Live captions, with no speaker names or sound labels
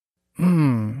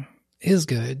is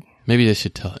good. Maybe they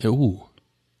should tell. Ooh.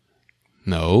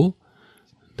 No.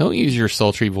 Don't use your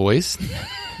sultry voice.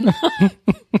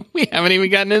 We haven't even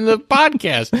gotten into the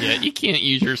podcast yet. You can't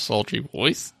use your sultry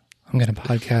voice. I'm going to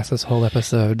podcast this whole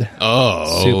episode.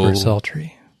 Oh. Super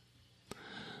sultry.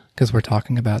 Because we're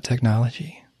talking about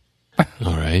technology.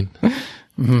 All right.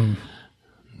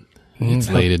 It's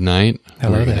late at night.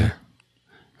 Hello there.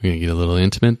 We're going to get a little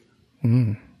intimate.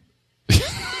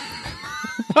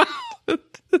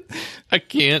 I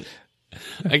can't.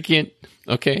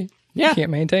 Okay. Yeah.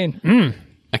 Can't maintain.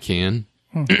 I can.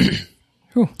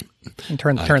 Whew. And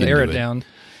turn the air down.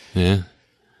 Yeah.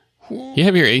 You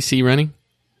have your AC running?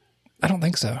 I don't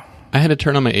think so. I had to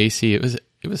turn on my AC. It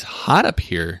was hot up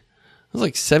here. It was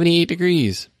like 78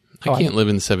 degrees. I can't live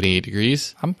in 78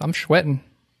 degrees. I'm sweating.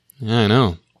 Yeah, I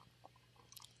know.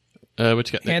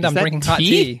 What you got? And I'm drinking hot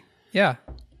tea. Yeah.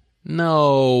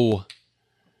 No.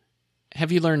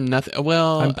 Have you learned nothing?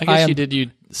 Well, I guess you did.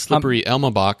 You slippery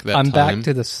Elma bark that I'm time. back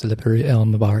to the slippery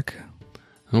Elma bark.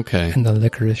 Okay. And the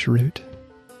licorice root.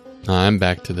 I'm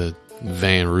back to the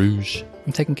Vin Rouge.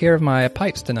 I'm taking care of my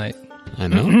pipes tonight. I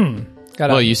know.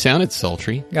 Well, you sounded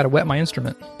sultry. Got to wet my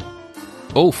instrument.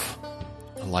 Oof.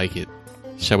 I like it.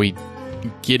 Shall we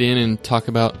get in and talk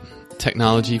about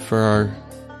technology for our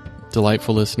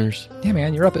delightful listeners? Yeah,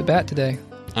 man, you're up at bat today.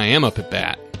 I am up at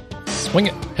bat. Swing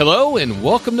it. Hello and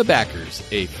welcome to Backers,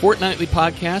 a fortnightly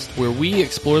podcast where we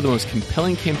explore the most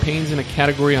compelling campaigns in a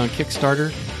category on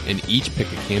Kickstarter and each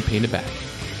pick a campaign to back.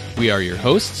 We are your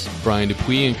hosts, Brian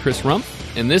Dupuis and Chris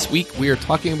Rumpf, and this week we are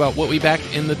talking about what we back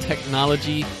in the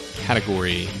technology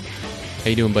category. How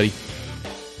you doing, buddy?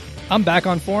 I'm back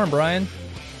on form, Brian.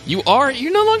 You are?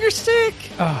 You're no longer sick?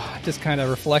 Just kind of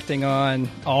reflecting on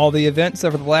all the events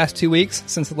over the last 2 weeks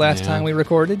since the last time we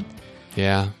recorded.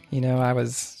 Yeah. You know, I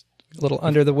was a little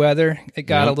under the weather. It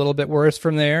got a little bit worse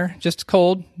from there. Just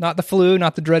cold, not the flu,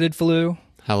 not the dreaded flu.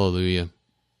 Hallelujah.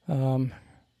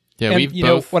 Yeah, and we've you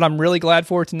both... know what I'm really glad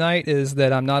for tonight is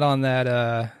that I'm not on that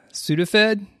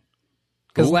Sudafed.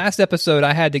 Because last episode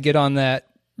I had to get on that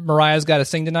Mariah's Got to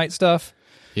Sing Tonight stuff.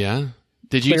 Yeah.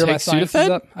 Did you Clear take my sinuses Sudafed?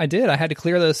 up. I did. I had to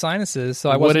clear those sinuses, so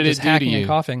I What wasn't did just it do to hacking you? and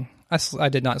coughing. I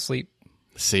did not sleep.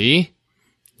 See?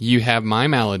 You have my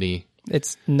malady.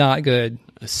 It's not good.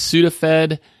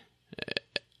 Sudafed,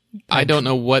 I don't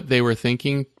know what they were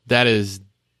thinking. That is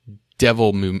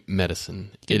devil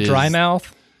medicine. It is Dry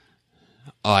mouth?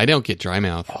 Oh, I don't get dry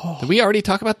mouth. Did we already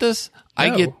talk about this?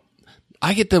 No.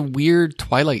 I get the weird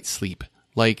twilight sleep.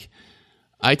 Like,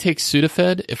 I take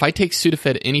Sudafed. If I take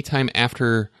Sudafed anytime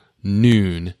after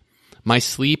noon, my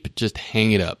sleep just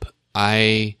hang it up.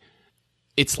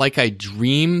 It's like I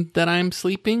dream that I'm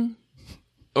sleeping,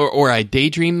 or I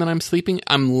daydream that I'm sleeping.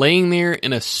 I'm laying there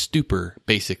in a stupor,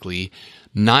 basically,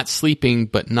 not sleeping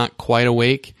but not quite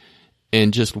awake,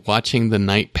 and just watching the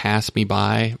night pass me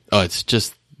by. Oh, it's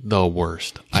just the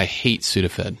worst. I hate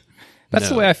Sudafed. That's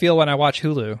the way I feel when I watch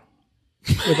Hulu.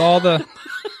 With all the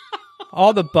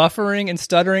buffering and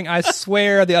stuttering, I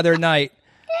swear the other night,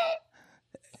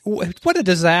 what a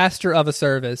disaster of a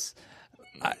service.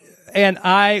 And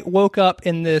I woke up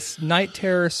in this night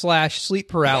terror / sleep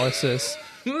paralysis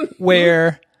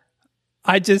where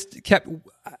I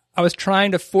was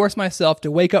trying to force myself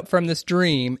to wake up from this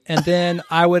dream, and then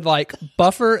I would like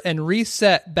buffer and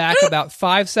reset back about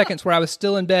 5 seconds where I was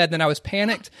still in bed. Then I was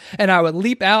panicked, and I would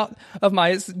leap out of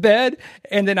my bed,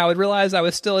 and then I would realize I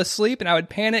was still asleep, and I would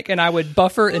panic, and I would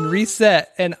buffer and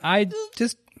reset, and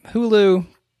Hulu.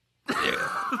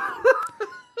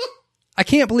 I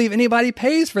can't believe anybody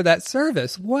pays for that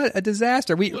service. What a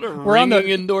disaster! What a ringing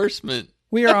endorsement.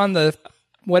 We are on the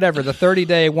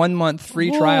 30-day, 1 month free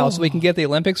trial, so we can get the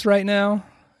Olympics right now,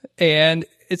 and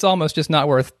it's almost just not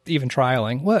worth even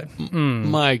trialing. What?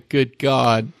 My good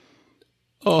God.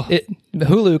 Oh. The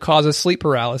Hulu causes sleep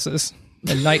paralysis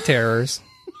and night terrors.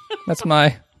 That's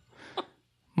my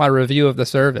review of the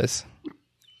service.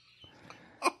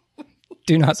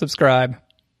 Do not subscribe.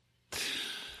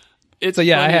 It's so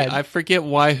yeah, funny. I forget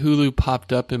why Hulu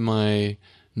popped up in my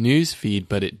news feed,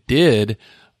 but it did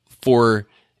for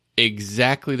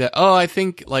exactly that. Oh, I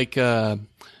think like so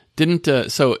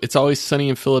It's Always Sunny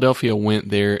in Philadelphia went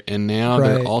there, and now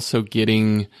they're also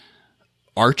getting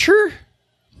Archer.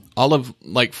 All of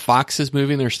like Fox is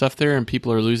moving their stuff there, and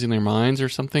people are losing their minds or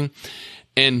something.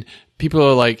 And people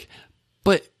are like,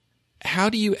 but how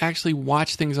do you actually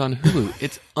watch things on Hulu?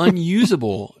 It's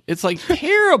unusable. It's like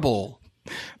terrible.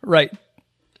 Right.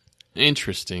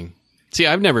 Interesting. See,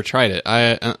 I've never tried it.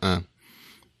 I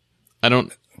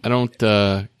don't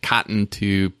cotton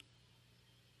to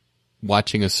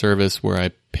watching a service where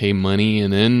I pay money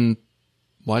and then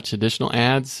watch additional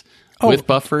ads. with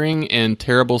buffering and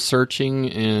terrible searching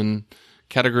and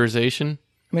categorization.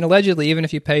 I mean, allegedly, even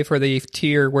if you pay for the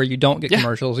tier where you don't get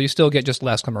commercials, you still get just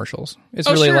less commercials. It's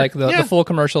really sure. like the full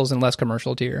commercials and less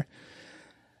commercial tier.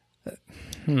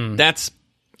 That's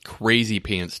crazy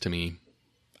pants to me.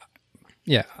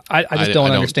 Yeah, I just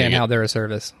don't understand how they're a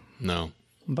service. No.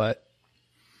 But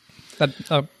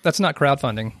that's not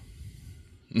crowdfunding.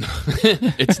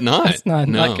 It's not. It's not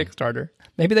Kickstarter.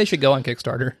 Maybe they should go on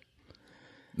Kickstarter.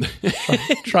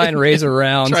 Try and raise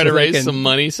around. Try to raise some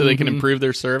money so they can improve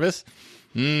their service.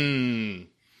 Yeah.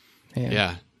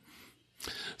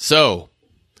 So,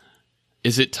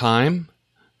 is it time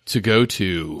to go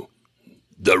to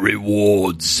the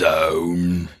reward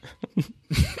zone?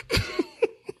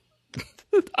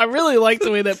 I really like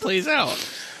the way that plays out.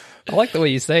 I like the way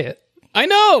you say it. I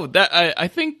know that. I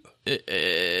think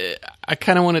I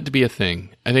kind of want it to be a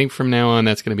thing. I think from now on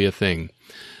that's going to be a thing.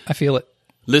 I feel it.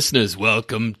 Listeners,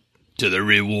 welcome to the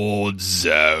reward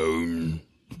zone.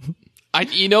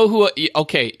 You know who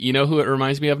it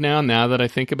reminds me of now that I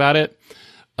think about it?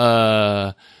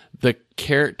 The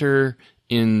character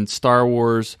in Star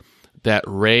Wars that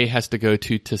Rey has to go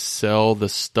to sell the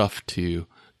stuff to,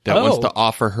 that wants to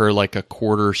offer her like a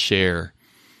quarter share.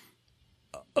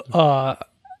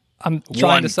 I'm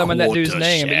trying to summon that dude's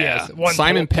name. But yes,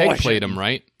 Simon Pegg played him,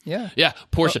 right? Yeah. Yeah,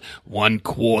 portion.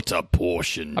 1/4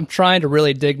 portion. I'm trying to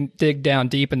really dig down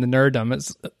deep in the nerddom.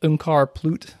 It's Unkar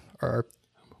Plut or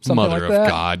something Mother like of that.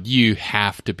 God, you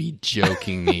have to be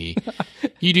joking me.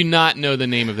 You do not know the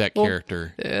name of that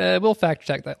character. We'll fact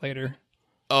check that later.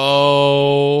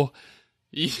 Oh.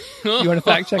 You want to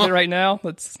fact check it right now?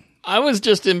 I was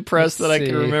just impressed that I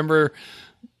could remember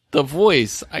the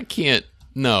voice. I can't.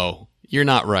 No, you're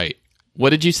not right.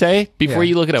 What did you say? Before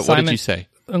you look it up, what did you say?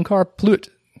 Unkar Plut.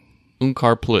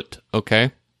 Unkar Plut.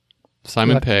 Okay.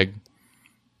 Simon Pegg.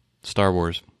 Star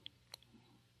Wars.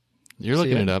 You're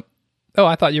looking it up. Oh,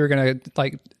 I thought you were going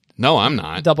to No, I'm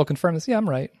not. double confirm this. Yeah, I'm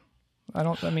right.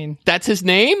 That's his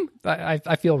name?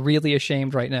 I feel really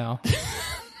ashamed right now.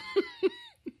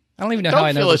 I don't even know how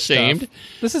I know feel this ashamed. stuff.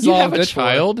 This is You all have good a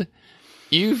child.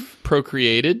 You've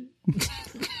procreated.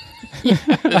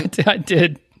 I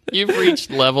did. You've reached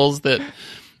levels that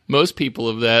most people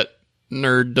of that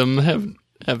nerddom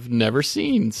have never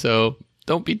seen. So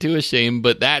don't be too ashamed.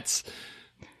 But that's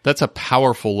a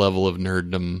powerful level of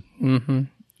nerddom.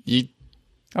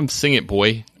 Mm-hmm. Sing it,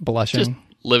 boy. Blushing. Just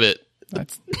live it.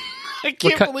 I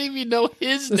can't believe you know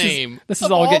his name. This is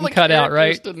all getting cut out,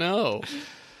 right? To know.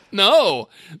 No,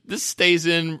 this stays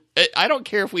in. I don't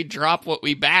care if we drop what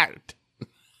we backed.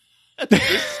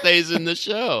 This stays in the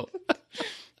show.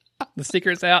 The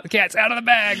secret's out. The cat's out of the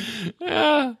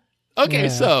bag. Okay,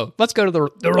 so let's go to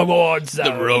the reward zone.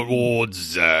 The reward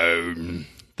zone.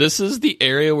 This is the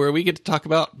area where we get to talk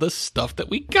about the stuff that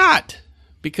we got,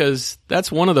 because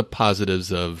that's one of the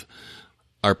positives of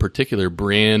our particular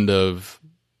brand of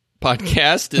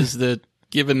podcast is that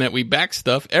given that we back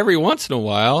stuff every once in a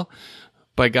while,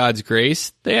 by God's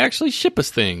grace, they actually ship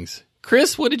us things.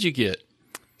 Chris, what did you get?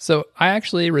 So I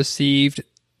actually received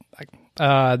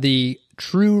the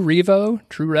True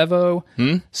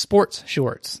Revo sports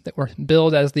shorts that were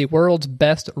billed as the world's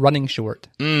best running short.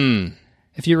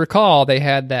 If you recall, they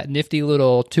had that nifty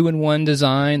little 2-in-1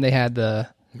 design. They had the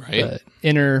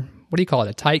inner, what do you call it,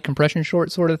 a tight compression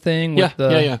short sort of thing with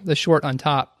the short on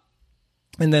top.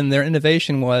 And then their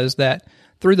innovation was that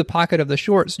through the pocket of the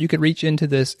shorts, you could reach into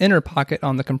this inner pocket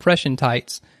on the compression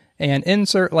tights and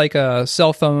insert like a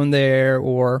cell phone there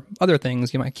or other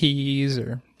things, keys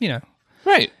or,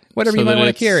 whatever you might want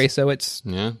to carry. So it's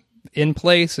in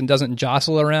place and doesn't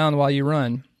jostle around while you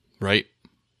run. Right.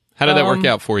 How did that work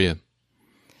out for you?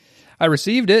 I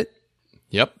received it.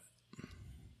 Yep.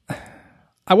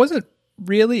 I wasn't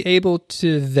really able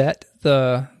to vet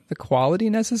the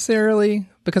quality necessarily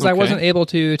because I wasn't able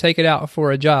to take it out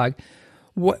for a jog.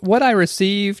 What I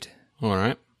received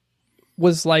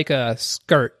was like a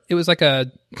skirt. It was like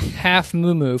a half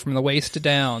muumuu from the waist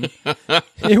down.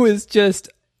 It was just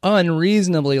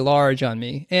unreasonably large on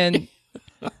me. And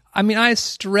I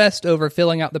stressed over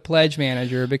filling out the pledge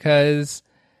manager because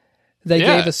they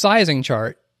gave a sizing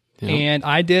chart. And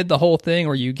I did the whole thing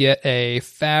where you get a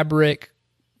fabric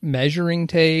measuring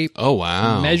tape. Oh,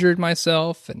 wow. Measured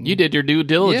myself. And you did your due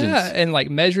diligence. Yeah, and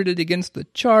measured it against the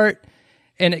chart.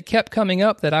 And it kept coming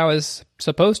up that I was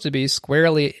supposed to be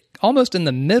squarely almost in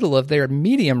the middle of their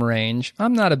medium range.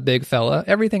 I'm not a big fella.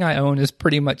 Everything I own is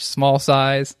pretty much small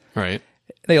size. Right.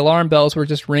 The alarm bells were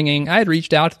just ringing. I had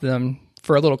reached out to them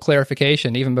for a little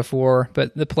clarification even before,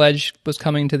 but the pledge was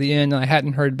coming to the end and I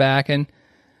hadn't heard back. And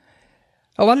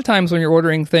a lot of times when you're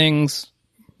ordering things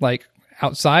like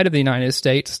outside of the United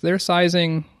States, their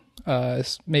sizing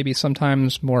is maybe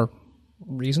sometimes more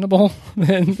reasonable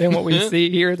than what we see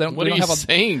here. What are you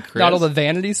saying, Chris? Not all the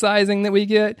vanity sizing that we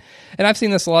get. And I've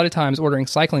seen this a lot of times ordering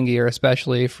cycling gear,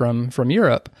 especially from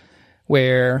Europe,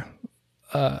 where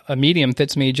a medium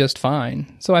fits me just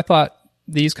fine. So I thought,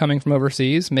 these coming from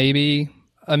overseas, maybe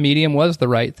a medium was the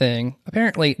right thing.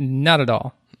 Apparently, not at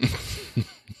all.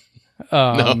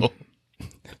 No.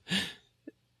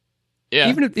 Yeah.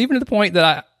 Even to the point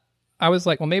that I was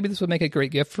like, well, maybe this would make a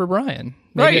great gift for Brian.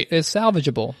 Maybe Right. it is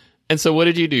salvageable. And so what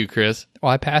did you do, Chris?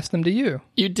 Well, I passed them to you.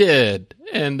 You did.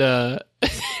 And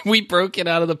we broke it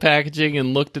out of the packaging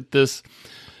and looked at this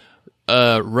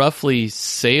roughly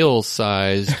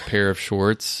sale-sized pair of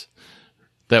shorts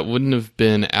that wouldn't have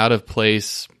been out of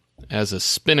place as a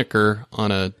spinnaker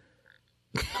on a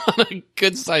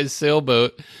good-sized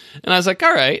sailboat. And I was like,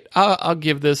 all right, I'll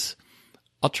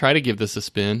try to give this a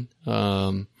spin.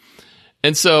 And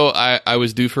so I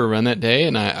was due for a run that day,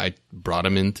 and I brought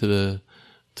them into the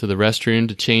restroom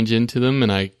to change into them,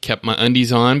 and I kept my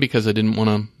undies on because I didn't want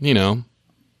to,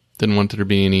 didn't want there to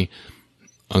be any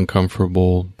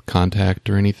uncomfortable contact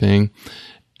or anything,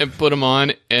 and put them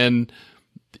on. And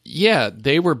yeah,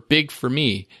 they were big for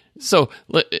me. So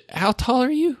how tall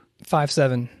are you?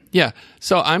 5'7". Yeah.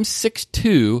 So I'm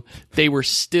 6'2". They were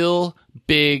still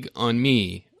big on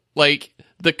me. Like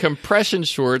the compression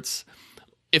shorts,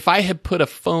 if I had put a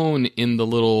phone in the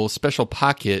little special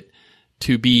pocket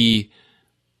to be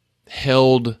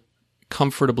held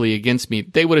comfortably against me,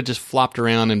 they would have just flopped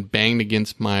around and banged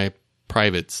against my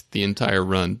privates the entire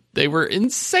run. They were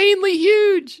insanely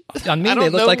huge. On me, I they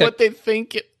don't look know like what they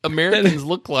think Americans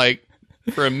look like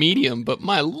for a medium, but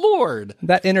my Lord.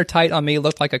 That inner tight on me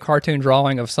looked like a cartoon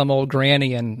drawing of some old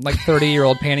granny in like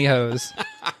 30-year-old pantyhose.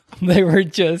 They were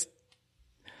just,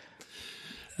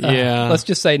 yeah. let's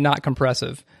just say not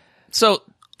compressive. So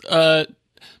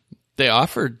they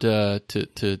offered to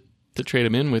trade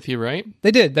them in with you, right?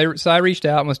 They did. So I reached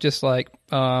out and was just like,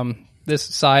 this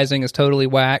sizing is totally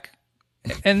whack.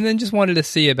 And then just wanted to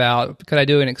see about, could I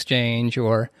do an exchange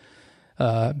or,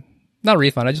 not a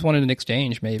refund. I just wanted an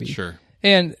exchange maybe. Sure.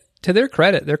 And to their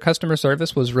credit, their customer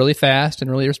service was really fast and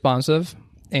really responsive.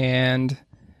 And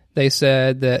they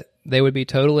said that they would be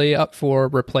totally up for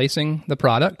replacing the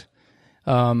product.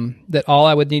 That all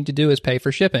I would need to do is pay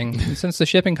for shipping. And since the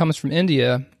shipping comes from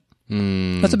India,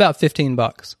 that's about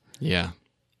 $15. Yeah.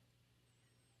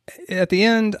 At the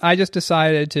end, I just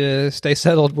decided to stay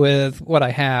settled with what I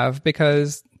have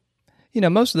because,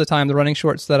 most of the time the running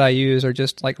shorts that I use are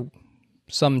just like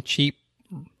some cheap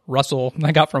Russell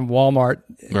I got from Walmart.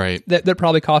 Right. That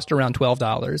probably cost around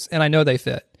 $12, and I know they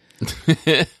fit.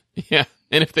 Yeah.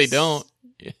 And if they don't,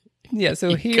 Yeah, so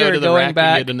go here, to the going rack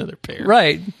back, and get another pair.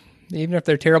 right, even if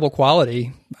they're terrible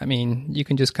quality, I mean, you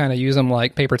can just kind of use them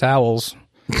like paper towels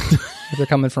if they're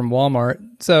coming from Walmart.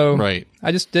 So Right.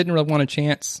 I just didn't really want a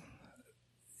chance.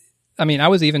 I mean, I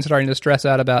was even starting to stress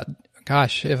out about,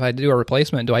 gosh, if I do a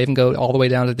replacement, do I even go all the way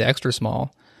down to the extra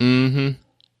small? Mm-hmm.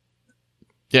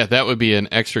 Yeah, that would be an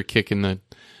extra kick in the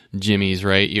jimmies,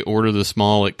 right? You order the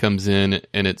small, it comes in,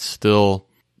 and it's still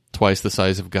twice the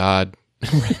size of God.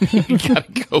 You gotta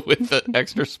go with the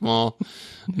extra small.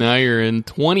 Now you're in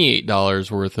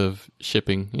 $28 worth of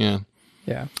shipping. Yeah.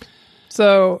 Yeah.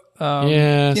 So,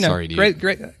 Yeah, sorry, dude.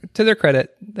 great. To their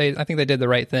credit, I think they did the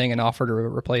right thing and offered a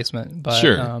replacement. But,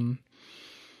 Sure.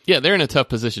 Yeah, they're in a tough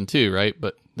position too, right?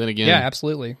 But then again, yeah,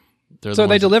 absolutely. they're the So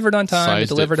they ones that delivered on time. They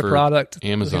sized it delivered a for product.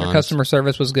 Amazon. Their customer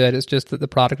service was good. It's just that the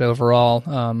product overall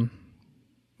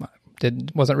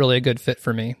wasn't really a good fit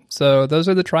for me. So those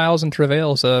are the trials and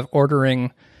travails of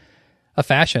ordering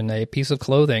a piece of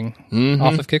clothing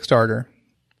off of Kickstarter.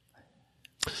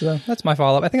 So that's my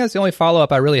follow-up. I think that's the only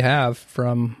follow-up I really have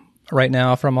from right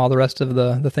now from all the rest of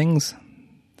the things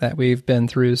that we've been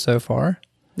through so far.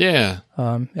 Yeah.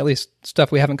 At least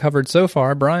stuff we haven't covered so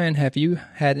far. Brian, have you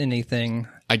had anything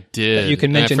I did. that you can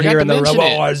And I mention forgot here to in the mention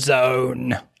it. reward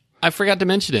zone? I forgot to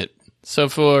mention it. So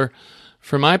for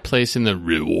my place in the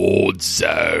reward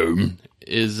zone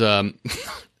is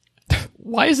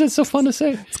why is that so fun to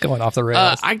say? It's going off the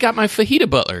rails. I got my fajita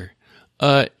butler.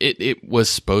 It was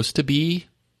supposed to be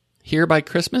here by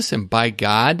Christmas, and by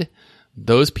God,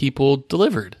 those people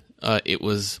delivered. It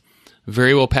was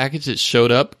very well packaged. It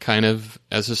showed up kind of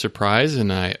as a surprise,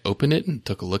 and I opened it and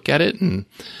took a look at it, and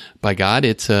by God,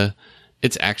 it's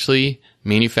actually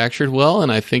manufactured well,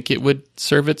 and I think it would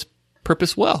serve its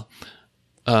purpose well.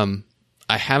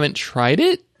 I haven't tried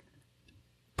it,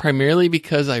 primarily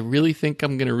because I really think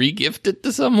I'm going to re-gift it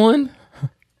to someone.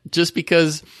 Just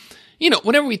because,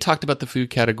 whenever we talked about the food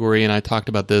category and I talked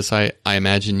about this, I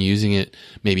imagine using it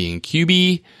maybe in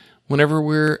QB whenever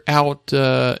we're out,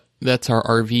 that's our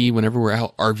RV, whenever we're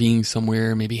out RVing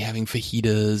somewhere, maybe having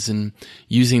fajitas and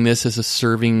using this as a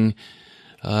serving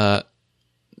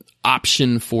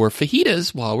option for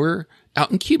fajitas while we're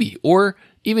out in QB. Or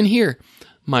even here,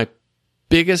 my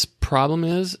biggest problem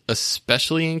is,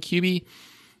 especially in QB,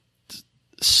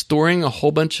 storing a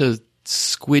whole bunch of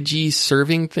squidgy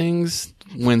serving things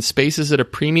when space is at a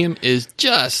premium is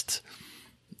just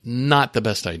not the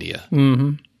best idea.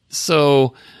 Mm-hmm.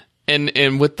 So,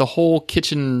 and with the whole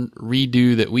kitchen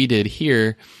redo that we did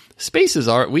here,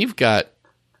 we've got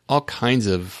all kinds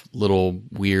of little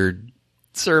weird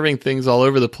serving things all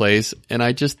over the place. And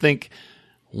I just think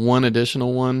one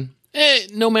additional one,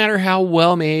 no matter how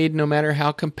well made, no matter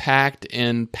how compact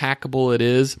and packable it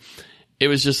is, it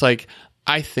was just like,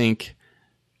 I think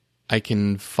I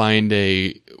can find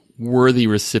a worthy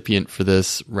recipient for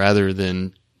this rather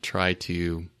than try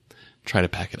to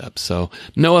pack it up. So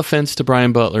no offense to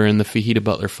Brian Butler and the Fajita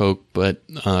Butler folk, but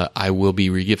I will be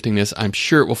regifting this. I'm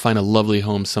sure it will find a lovely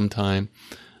home sometime.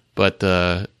 But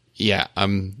yeah,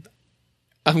 I'm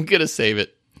gonna save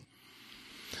it.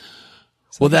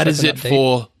 Well, that is it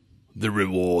for the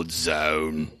reward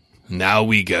zone. Now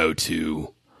we go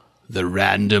to the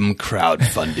random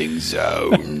crowdfunding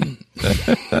zone.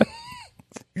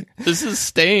 This is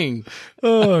staying.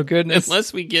 Oh, goodness.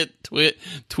 Unless we get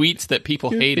tweets that people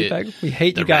hate it. We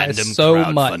hate you guys so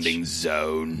much. The crowdfunding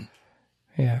zone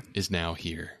is now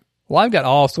here. Well, I've got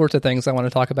all sorts of things I want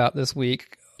to talk about this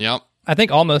week. Yep. I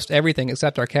think almost everything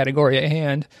except our category at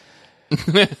hand.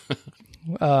 Do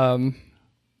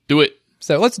it.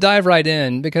 So let's dive right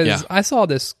in, because I saw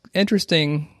this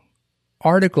interesting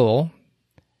article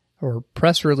or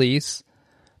press release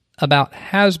about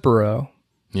Hasbro.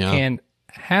 Yeah. And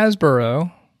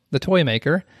Hasbro, the toy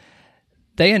maker,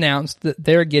 they announced that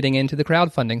they're getting into the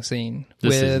crowdfunding scene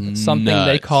with something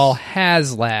they call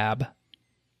HasLab.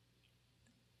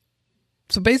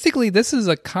 So basically, this is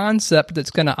a concept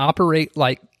that's going to operate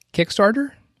like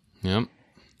Kickstarter. Yep.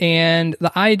 And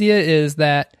the idea is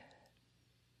that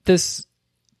this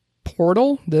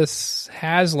portal, this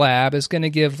HasLab, is going to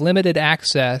give limited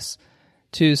access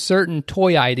to certain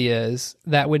toy ideas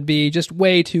that would be just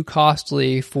way too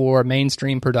costly for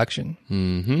mainstream production.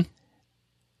 Mm-hmm.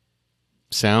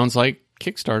 Sounds like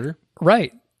Kickstarter.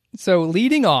 Right. So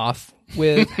leading off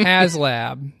with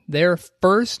HasLab, their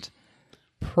first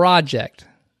project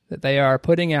that they are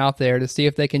putting out there to see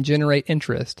if they can generate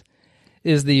interest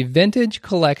is the Vintage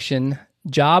Collection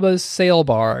Jabba's Sail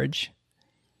Barge,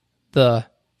 the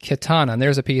Kitana. And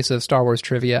there's a piece of Star Wars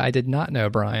trivia I did not know,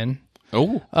 Brian.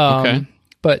 Oh, okay.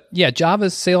 But yeah,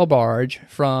 Jabba's Sail Barge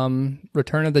from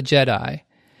Return of the Jedi.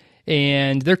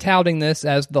 And they're touting this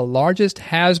as the largest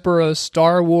Hasbro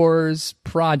Star Wars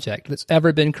project that's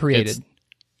ever been created.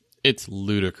 It's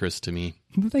ludicrous to me.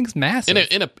 The thing's massive.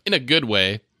 In a good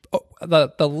way. Oh,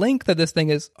 the length of this thing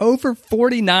is over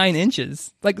 49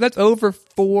 inches. Like, that's over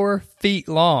 4 feet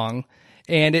long.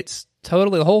 And it's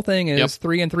totally, the whole thing is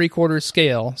 3 3/4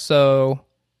 scale. So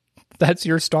that's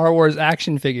your Star Wars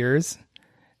action figures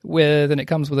and it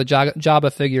comes with a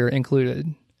Jabba figure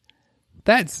included.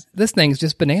 This thing's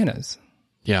just bananas.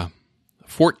 Yeah.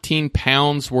 14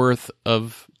 pounds worth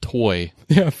of toy.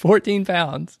 Yeah, 14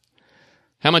 pounds.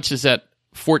 How much is that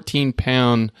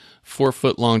 14-pound,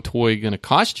 4-foot-long toy going to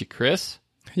cost you, Chris?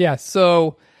 Yeah,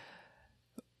 so...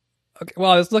 Okay, well,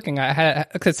 I was looking.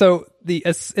 So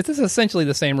it's essentially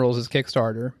the same rules as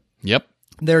Kickstarter. Yep.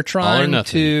 They're trying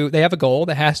they have a goal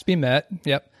that has to be met.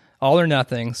 Yep. All or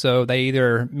nothing. So they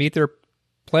either meet their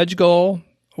pledge goal,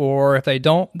 or if they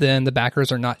don't, then the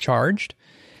backers are not charged.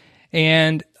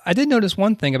 And I did notice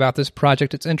one thing about this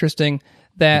project. It's interesting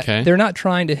that they're not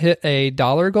trying to hit a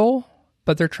dollar goal,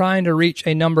 but they're trying to reach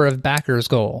a number of backers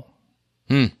goal.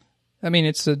 I mean,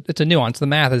 it's a nuance. The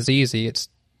math is easy.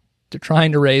 They're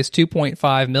trying to raise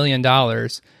 $2.5 million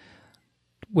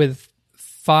with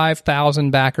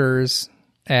 5,000 backers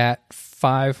at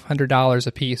 $500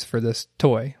 a piece for this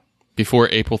toy. Before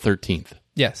April 13th.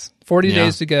 Yes. 40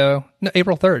 days to go. No,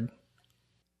 April 3rd.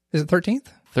 Is it 13th?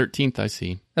 13th, I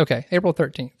see. Okay, April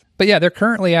 13th. But yeah, they're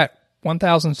currently at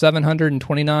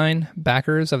 1,729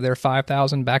 backers of their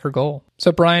 5,000 backer goal.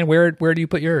 So, Brian, where do you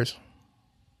put yours?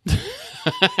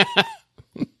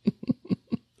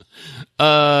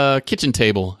 Kitchen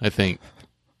table, I think.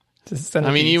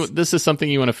 I mean, this is something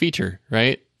you want to feature,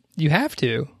 right? You have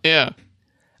to. Yeah.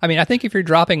 I mean, I think if you're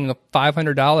dropping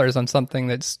 $500 on something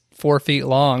that's 4 feet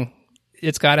long,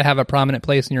 it's got to have a prominent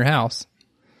place in your house.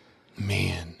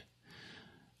 Man.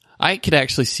 I could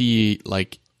actually see,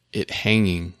 like, it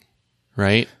hanging,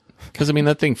 right? Because, I mean,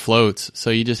 that thing floats,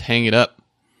 so you just hang it up.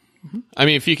 Mm-hmm. I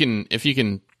mean, if you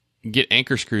can get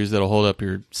anchor screws that'll hold up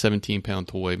your 17-pound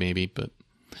toy, maybe. But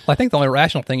Well, I think the only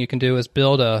rational thing you can do is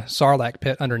build a Sarlacc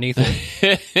pit underneath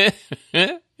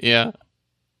it. Yeah.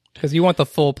 Because you want the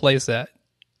full play set.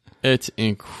 It's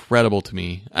incredible to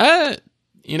me.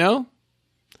 You know,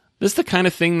 this is the kind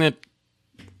of thing that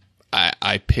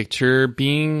I picture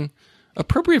being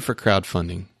appropriate for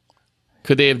crowdfunding.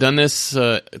 Could they have done this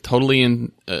totally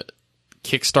in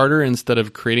Kickstarter instead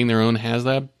of creating their own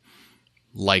HasLab?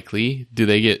 Likely. Do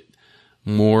they get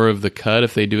more of the cut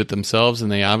if they do it themselves?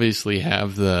 And they obviously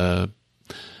have the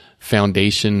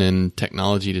foundation and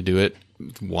technology to do it.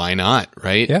 Why not,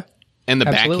 right? Yeah. And the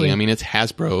Absolutely. backing. I mean, it's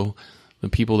Hasbro. The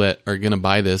people that are going to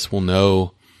buy this will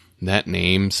know that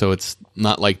name. So it's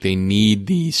not like they need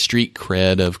the street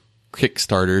cred of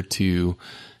Kickstarter to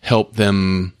help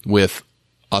them with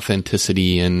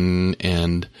authenticity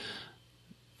and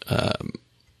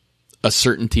a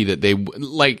certainty that they,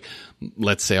 like,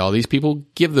 let's say all these people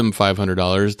give them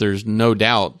 $500. There's no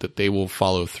doubt that they will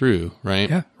follow through, right?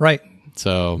 Yeah, right.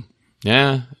 So,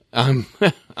 yeah,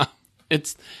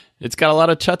 it's got a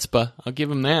lot of chutzpah. I'll give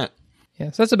them that.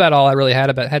 Yeah, so that's about all I really had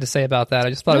to say about that. I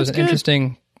just thought it was That's an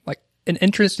good.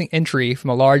 interesting entry from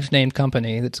a large named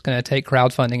company that's going to take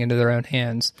crowdfunding into their own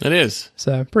hands. It is.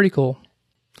 So pretty cool.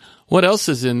 What else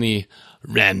is in the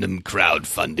random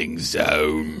crowdfunding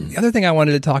zone? The other thing I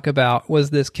wanted to talk about was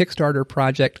this Kickstarter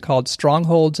project called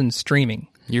Strongholds and Streaming.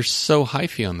 You're so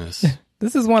hyphy on this.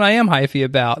 This is one I am hyphy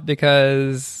about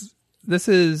because this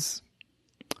is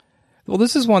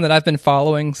one that I've been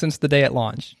following since the day it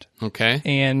launched. Okay.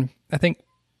 And I think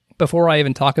before I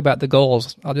even talk about the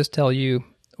goals, I'll just tell you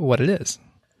what it is.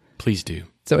 Please do.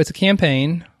 So it's a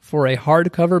campaign for a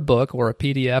hardcover book or a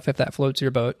PDF, if that floats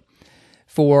your boat,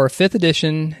 for 5th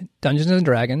edition Dungeons &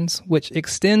 Dragons, which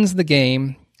extends the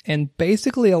game and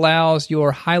basically allows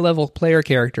your high-level player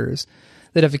characters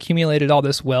that have accumulated all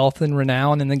this wealth and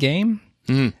renown in the game,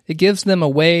 it gives them a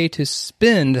way to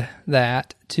spend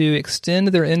that to extend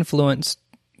their influence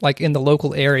like in the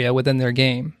local area within their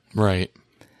game. Right.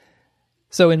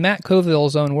 So in Matt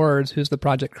Colville's own words, who's the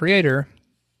project creator,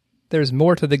 there's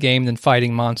more to the game than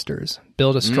fighting monsters.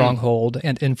 Build a stronghold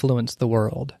and influence the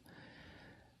world.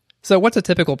 So what's a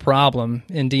typical problem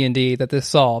in D&D that this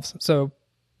solves? So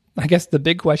I guess the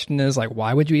big question is, like,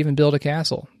 why would you even build a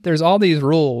castle? There's all these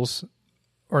rules,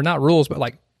 or not rules, but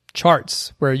like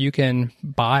charts where you can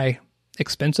buy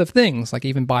expensive things, like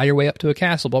even buy your way up to a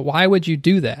castle. But why would you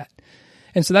do that?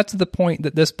 And so that's the point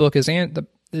that this book is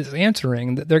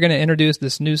answering, that they're going to introduce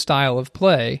this new style of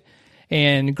play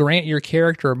and grant your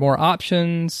character more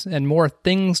options and more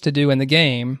things to do in the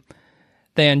game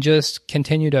than just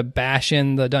continue to bash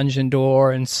in the dungeon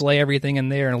door and slay everything in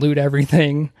there and loot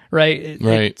everything, right?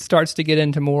 It starts to get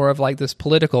into more of like this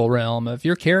political realm of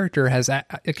your character has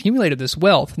accumulated this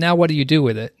wealth. Now what do you do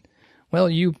with it? Well,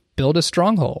 you build a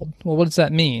stronghold. Well, what does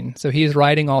that mean? So he's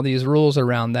writing all these rules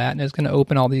around that, and it's going to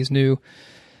open all these new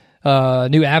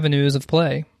avenues of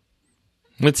play.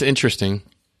 It's interesting.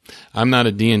 I'm not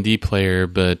a D&D player,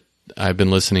 but I've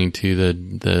been listening to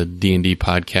the D&D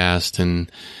podcast, and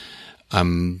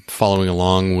I'm following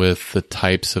along with the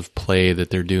types of play that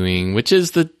they're doing, which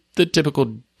is the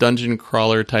typical dungeon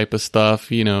crawler type of stuff,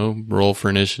 you know, roll for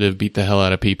initiative, beat the hell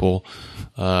out of people,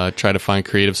 try to find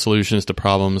creative solutions to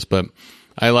problems. But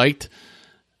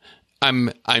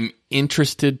I'm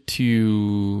interested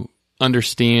to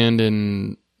understand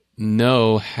and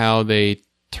know how they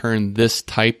turn this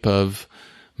type of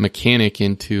mechanic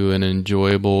into an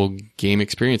enjoyable game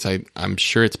experience. I'm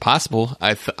sure it's possible.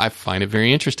 I find it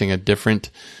very interesting. A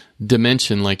different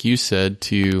dimension, like you said,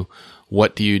 to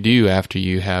what do you do after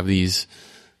you have these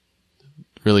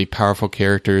really powerful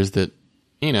characters that,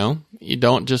 you know, you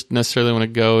don't just necessarily want to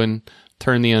go and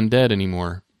turn the undead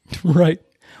anymore. Right.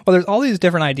 Well, there's all these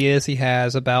different ideas he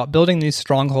has about building these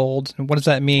strongholds. And what does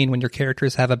that mean when your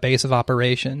characters have a base of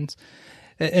operations?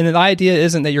 And the idea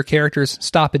isn't that your characters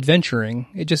stop adventuring.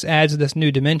 It just adds this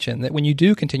new dimension that when you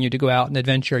do continue to go out and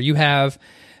adventure, you have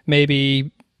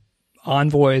maybe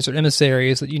envoys or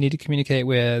emissaries that you need to communicate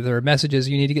with, or messages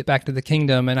you need to get back to the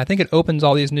kingdom. And I think it opens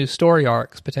all these new story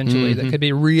arcs potentially that could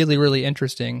be really, really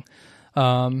interesting.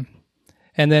 And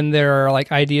then there are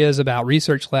like ideas about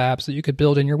research labs that you could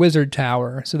build in your wizard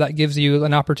tower. So that gives you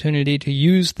an opportunity to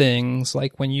use things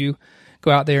like when you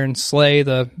go out there and slay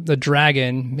the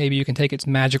dragon, maybe you can take its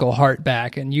magical heart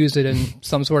back and use it in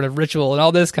some sort of ritual and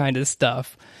all this kind of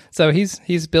stuff. So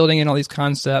he's building in all these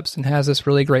concepts and has this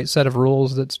really great set of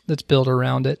rules that's built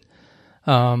around it.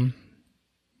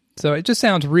 So it just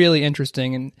sounds really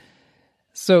interesting. And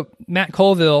so Matt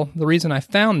Colville, the reason I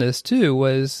found this too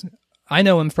was I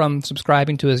know him from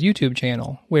subscribing to his YouTube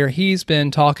channel, where he's been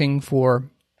talking for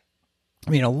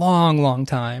a long, long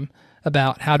time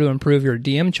about how to improve your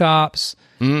DM chops,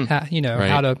 how,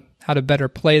 Right. how to better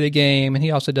play the game. And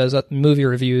he also does movie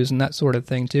reviews and that sort of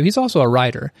thing too. He's also a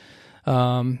writer.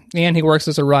 And he works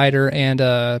as a writer and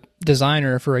a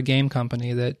designer for a game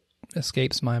company that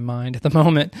escapes my mind at the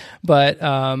moment. But,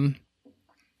 so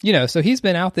he's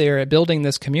been out there building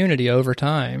this community over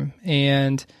time,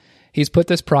 and he's put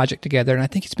this project together. And I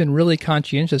think he's been really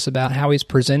conscientious about how he's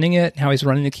presenting it, how he's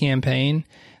running the campaign.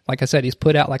 Like I said, he's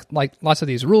put out like lots of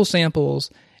these rule samples,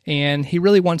 and he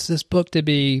really wants this book to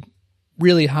be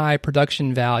really high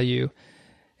production value.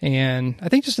 And I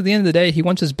think just at the end of the day, he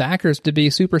wants his backers to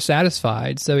be super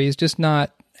satisfied. So he's just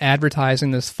not advertising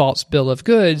this false bill of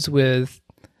goods with,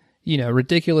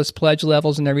 ridiculous pledge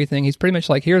levels and everything. He's pretty much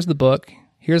like, here's the book,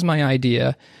 here's my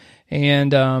idea.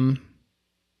 And I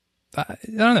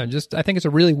don't know, I think it's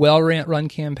a really well-run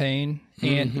campaign.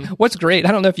 And what's great,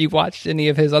 I don't know if you've watched any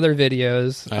of his other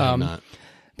videos. I have not.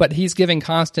 But he's giving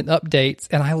constant updates,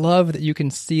 and I love that you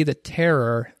can see the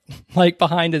terror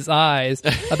behind his eyes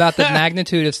about the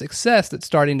magnitude of success that's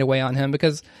starting to weigh on him.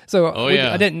 Because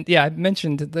I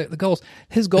mentioned the goals.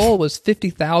 His goal was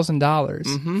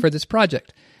 $50,000 for this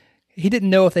project. He didn't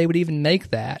know if they would even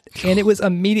make that, and it was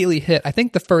immediately hit. I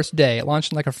think the first day it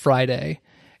launched on a Friday,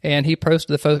 and he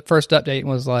posted the first update and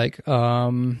was like,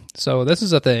 "So this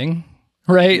is a thing."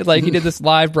 Right? He did this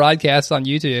live broadcast on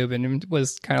YouTube and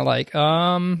was kind of like,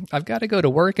 I've got to go to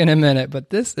work in a minute, but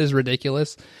this is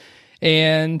ridiculous.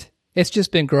 And it's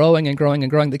just been growing and growing and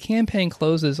growing. The campaign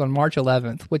closes on March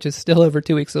 11th, which is still over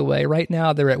 2 weeks away. Right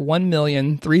now, they're at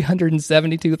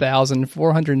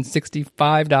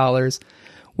 $1,372,465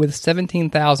 with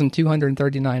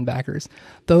 17,239 backers.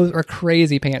 Those are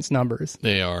crazy pants numbers.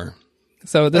 They are.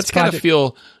 So that's kind of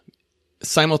feel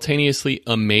simultaneously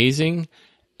amazing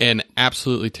and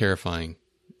absolutely terrifying.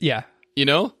 Yeah.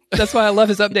 That's why I love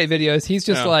his update videos. He's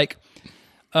just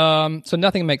so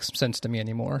nothing makes sense to me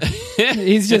anymore.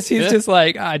 he's just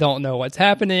like, I don't know what's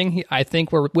happening. I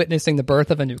think we're witnessing the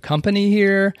birth of a new company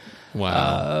here.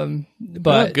 Wow.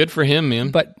 But good for him,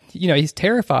 man. But, he's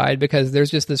terrified because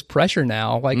there's just this pressure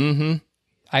now.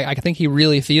 I think he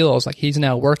really feels like he's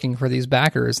now working for these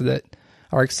backers that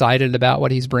are excited about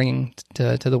what he's bringing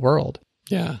to the world.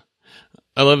 Yeah.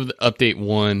 I love update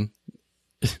 1.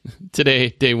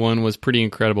 Today, day 1 was pretty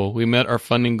incredible. We met our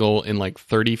funding goal in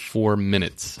 34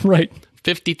 minutes. Right.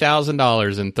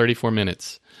 $50,000 in 34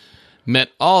 minutes.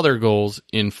 Met all their goals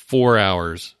in 4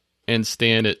 hours and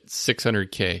stand at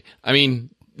 $600K. I mean,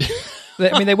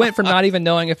 they went from not even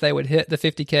knowing if they would hit the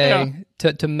 50K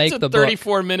to make the book.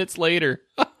 34 minutes later.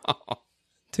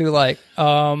 To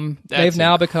they've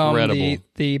now become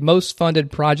the most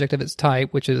funded project of its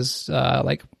type, which is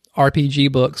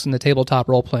RPG books in the tabletop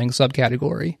role-playing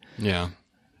subcategory. Yeah.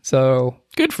 So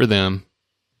good for them.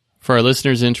 For our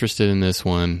listeners interested in this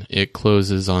one, it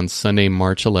closes on Sunday,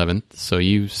 March 11th. So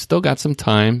you've still got some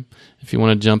time if you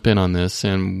want to jump in on this,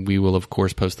 and we will, of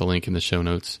course, post the link in the show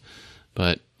notes.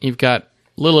 But you've got a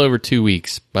little over 2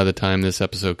 weeks by the time this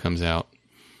episode comes out.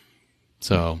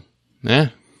 So,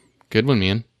 good one,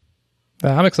 man.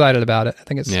 I'm excited about it. I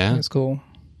think it's cool.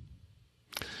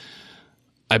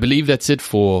 I believe that's it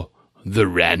for the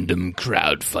Random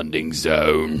Crowdfunding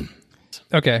Zone.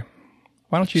 Okay.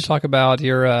 Why don't you talk about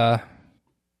your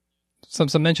some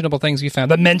mentionable things you found?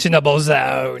 The Mentionable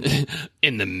Zone.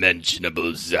 In the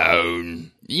Mentionable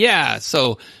Zone. Yeah,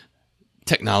 so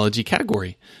technology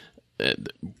category.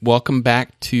 Welcome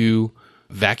back to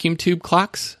vacuum tube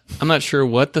clocks. I'm not sure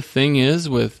what the thing is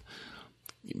with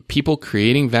people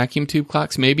creating vacuum tube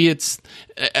clocks. Maybe it's,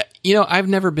 I've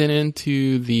never been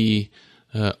into the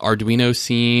Arduino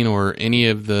scene or any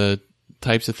of the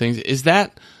types of things.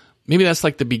 Maybe that's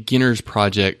like the beginner's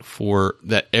project for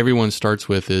that everyone starts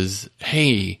with is,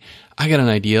 hey, I got an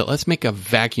idea. Let's make a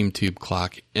vacuum tube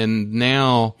clock. And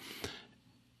now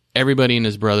everybody and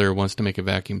his brother wants to make a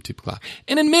vacuum tube clock.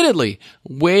 And admittedly,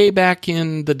 way back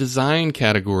in the design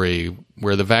category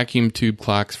where the vacuum tube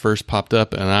clocks first popped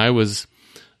up, and I was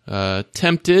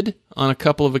tempted on a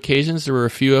couple of occasions. There were a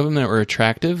few of them that were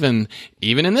attractive, and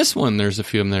even in this one, there's a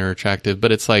few of them that are attractive.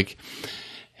 But it's like,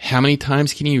 how many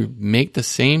times can you make the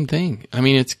same thing? I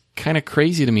mean, it's kind of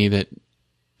crazy to me that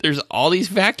there's all these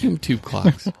vacuum tube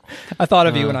clocks. I thought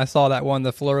of you when I saw that one,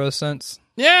 the fluorescence.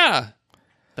 Yeah,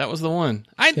 that was the one.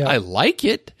 I like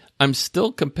it. I'm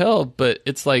still compelled, but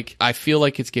it's like, I feel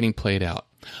like it's getting played out.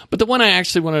 But the one I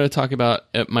actually wanted to talk about,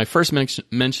 my first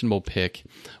mentionable pick,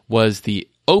 was the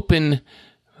Open,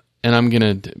 and I'm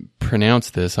going to pronounce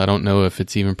this, I don't know if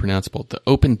it's even pronounceable, the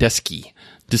Open Desky.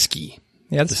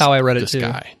 Yeah, that's how I read it too.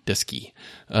 Desky.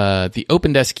 The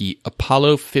OpenDesky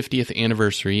Apollo 50th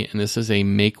anniversary, and this is a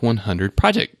Make 100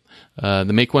 project. The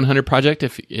Make 100 project,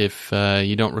 if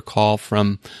you don't recall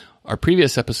from our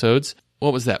previous episodes,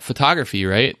 what was that? Photography,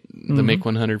 right? The Make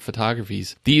 100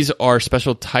 photographies. These are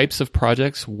special types of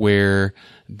projects where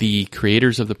the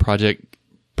creators of the project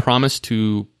promise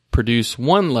to produce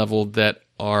one level that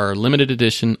are limited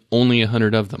edition, only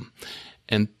 100 of them.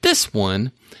 And this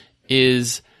one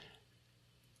is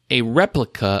a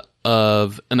replica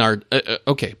of an art.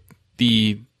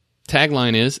 The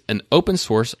tagline is an open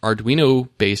source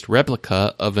Arduino-based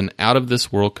replica of an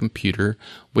out-of-this-world computer,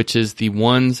 which is the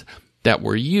ones that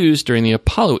were used during the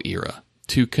Apollo era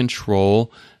to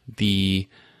control the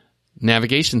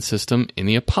navigation system in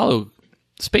the Apollo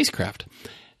spacecraft.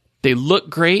 They look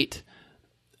great.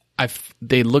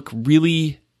 They look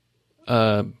really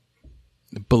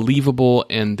believable,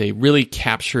 and they really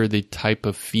capture the type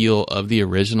of feel of the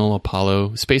original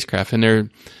Apollo spacecraft. And their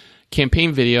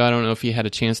campaign video, I don't know if you had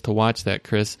a chance to watch that,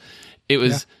 Chris. It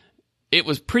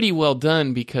was pretty well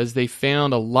done because they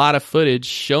found a lot of footage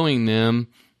showing them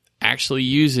actually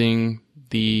using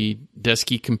the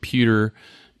Desky computer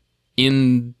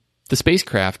in the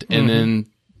spacecraft, and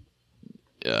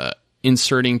then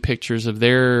inserting pictures of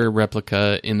their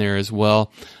replica in there as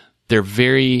well. They're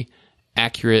very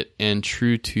accurate and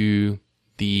true to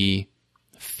the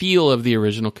feel of the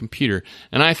original computer.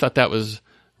 And I thought that was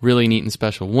really neat and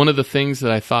special. One of the things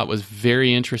that I thought was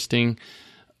very interesting,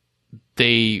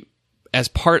 they, as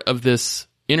part of this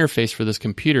interface for this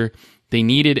computer, they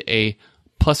needed a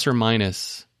plus or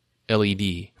minus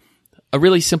LED. A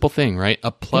really simple thing, right?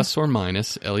 A plus or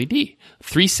minus LED.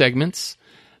 3 segments.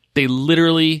 They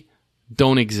literally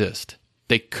don't exist.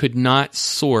 They could not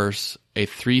source a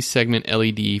 3-segment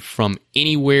LED from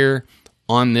anywhere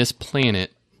on this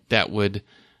planet that would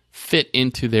fit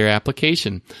into their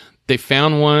application. They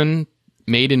found one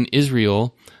made in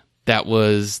Israel that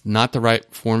was not the right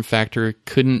form factor,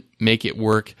 couldn't make it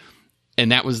work,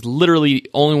 and that was literally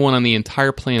the only one on the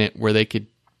entire planet where they could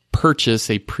purchase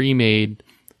a pre-made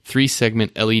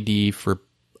 3-segment LED for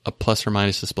a plus or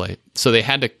minus display. So they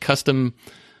had to custom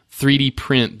 3D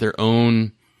print their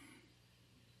own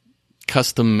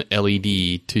custom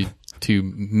LED to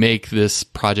make this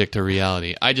project a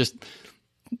reality.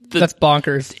 That's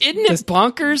bonkers. Isn't it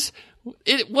bonkers?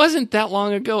 It wasn't that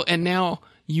long ago, and now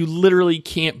you literally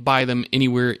can't buy them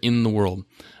anywhere in the world.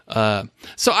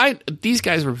 So these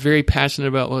guys were very passionate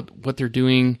about what they're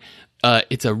doing.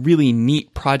 It's a really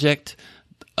neat project.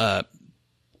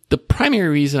 The primary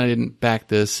reason I didn't back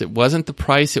this, it wasn't the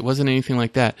price, it wasn't anything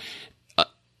like that.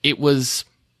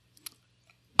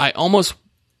 I almost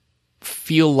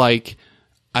feel like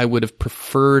I would have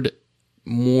preferred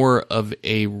more of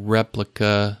a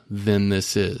replica than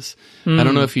this is. I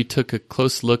don't know if you took a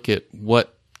close look at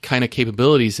what kind of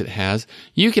capabilities it has.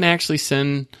 You can actually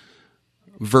send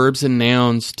verbs and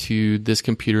nouns to this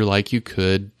computer like you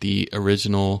could the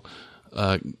original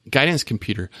guidance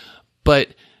computer. But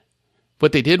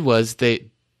what they did was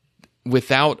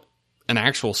without an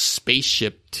actual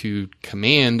spaceship to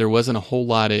command, there wasn't a whole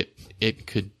lot it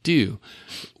could do.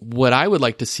 What I would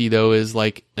like to see, though, is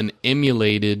like an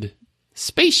emulated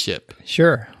spaceship.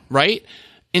 Sure. Right?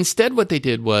 Instead, what they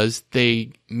did was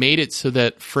they made it so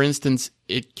that, for instance,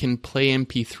 it can play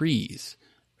MP3s.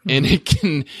 And it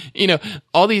can,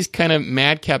 all these kind of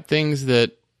madcap things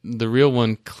that the real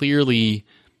one clearly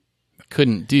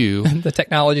couldn't do. The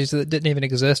technologies that didn't even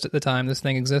exist at the time this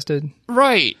thing existed.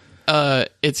 Right.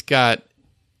 It's got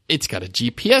a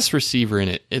GPS receiver in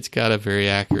it. It's got a very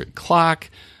accurate clock,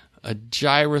 a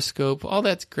gyroscope. All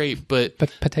that's great, but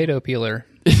potato peeler.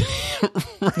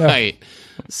 Right.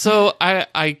 So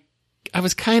I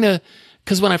was kind of,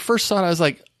 because when I first saw it, I was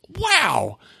like,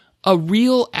 wow, a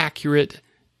real accurate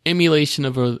emulation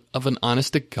of an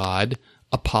honest to God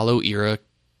Apollo era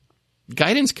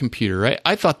guidance computer, right?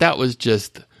 I thought that was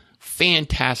just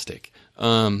fantastic.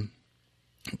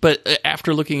 But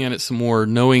after looking at it some more,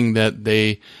 knowing that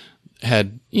they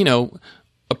had,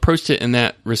 approached it in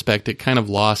that respect, it kind of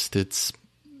lost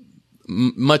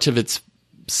much of its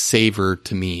savor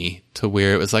to me, to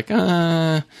where it was like,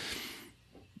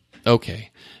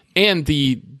 okay. And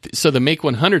the Make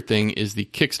 100 thing is the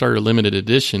Kickstarter limited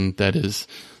edition that is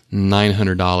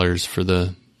 $900 for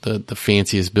the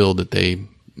fanciest build that they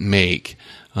make.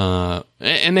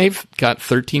 And they've got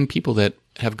 13 people that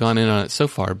have gone in on it so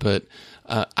far, but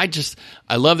I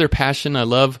love their passion. I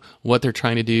love what they're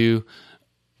trying to do.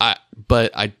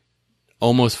 But I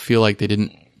almost feel like they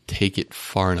didn't take it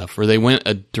far enough, or they went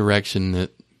a direction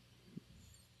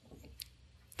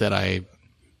that I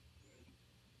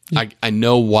I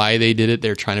know why they did it.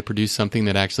 They're trying to produce something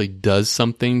that actually does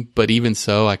something. But even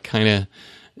so, I kind of,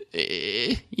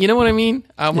 you know what I mean?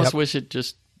 I almost wish it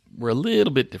just were a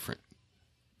little bit different.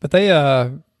 But they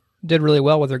did really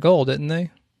well with their goal, didn't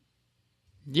they?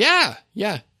 Yeah,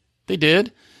 they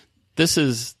did. This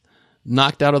is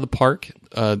knocked out of the park.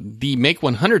 The Make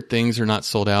 100 things are not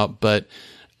sold out, but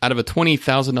out of a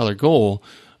 $20,000 goal,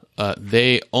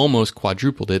 they almost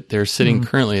quadrupled it. They're sitting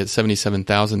currently at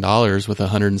 $77,000 with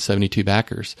 172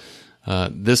 backers.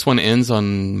 This one ends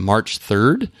on March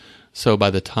 3rd. So by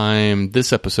the time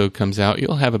this episode comes out,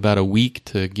 you'll have about a week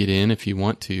to get in if you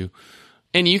want to.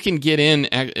 And you can get in.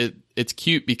 It's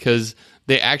cute because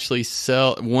they actually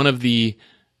sell one of the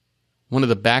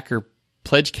backer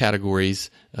pledge categories.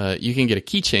 You can get a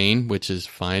keychain, which is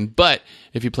fine. But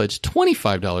if you pledge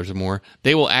 $25 or more,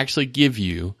 they will actually give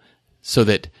you so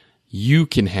that you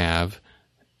can have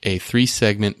a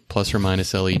 3-segment plus or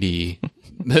minus LED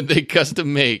that they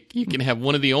custom make. You can have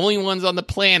one of the only ones on the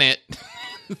planet.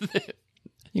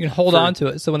 You can hold on to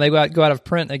it, so when they go out of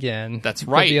print again, that's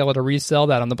right, you'll be able to resell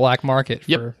that on the black market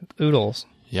for oodles.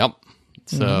 Yep.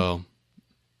 So,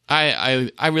 I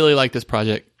really like this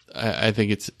project. I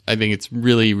think it's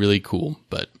really, really cool.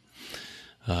 But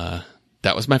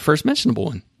that was my first mentionable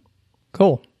one.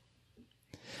 Cool.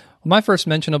 Well, my first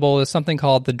mentionable is something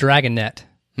called the Dragonet.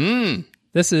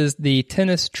 This is the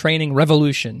tennis training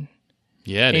revolution.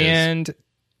 Yeah, it is. And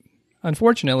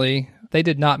unfortunately, they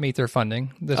did not meet their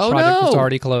funding. This project was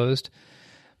already closed.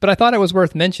 But I thought it was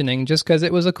worth mentioning just because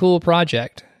it was a cool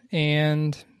project.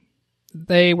 And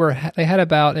they had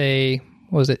about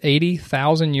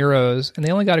 80,000 euros, and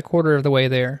they only got a quarter of the way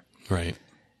there. Right.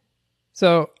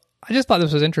 So I just thought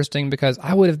this was interesting because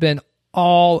I would have been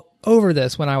all over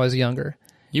this when I was younger.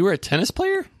 You were a tennis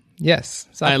player? Yes.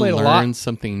 So I played a lot. I learned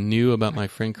something new about my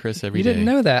friend Chris every day. You didn't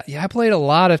know that? Yeah, I played a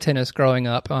lot of tennis growing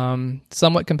up.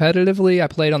 Somewhat competitively. I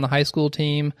played on the high school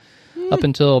team up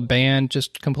until a band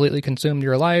just completely consumed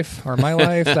your life, or my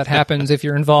life. That happens if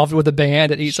you're involved with a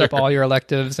band. It eats up all your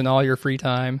electives and all your free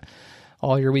time,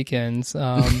 all your weekends.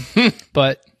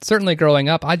 But certainly growing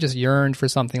up, I just yearned for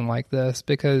something like this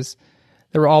because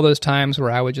there were all those times where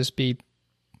I would just be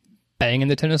banging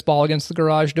the tennis ball against the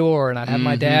garage door, and I'd have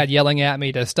my dad yelling at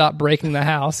me to stop breaking the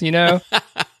house, you know?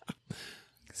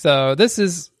 So this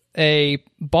is a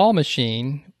ball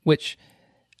machine which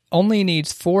only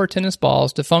needs 4 tennis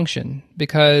balls to function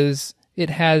because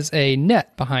it has a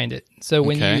net behind it. So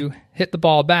when you hit the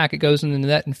ball back, it goes in the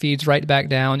net and feeds right back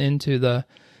down into the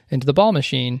ball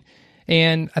machine.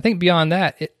 And I think beyond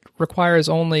that, it requires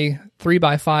only 3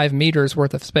 by 5 meters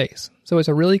worth of space. So it's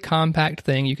a really compact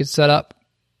thing you could set up,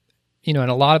 in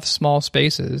a lot of small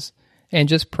spaces and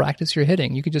just practice your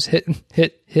hitting. You could just hit.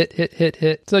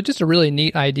 So just a really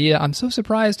neat idea. I'm so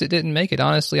surprised it didn't make it,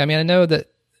 honestly. I mean, I know that,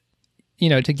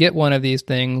 to get one of these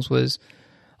things was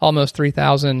almost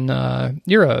 3,000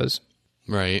 euros.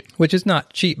 Right. Which is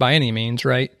not cheap by any means,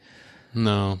 right?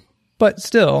 No. But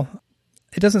still,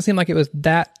 it doesn't seem like it was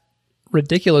that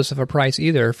ridiculous of a price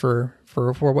either for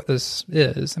what this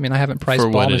is. I mean, I haven't priced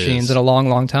ball machines in a long,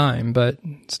 long time, but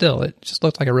still, it just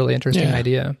looked like a really interesting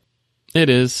idea. It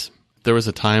is. There was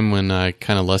a time when I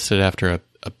kind of lusted after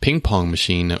a ping pong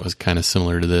machine that was kind of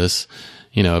similar to this,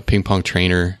 a ping pong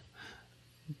trainer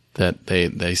that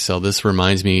they sell. This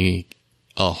reminds me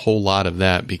a whole lot of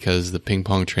that because the ping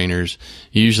pong trainers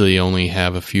usually only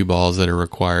have a few balls that are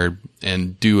required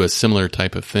and do a similar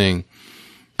type of thing.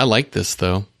 I like this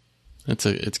though.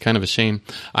 It's kind of a shame.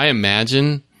 I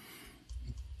imagine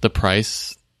the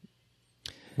price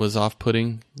was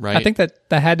off-putting, right? I think that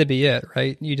had to be it,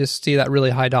 right? You just see that really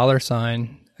high dollar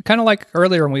sign. Kind of like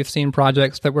earlier when we've seen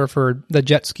projects that were for the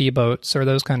jet ski boats or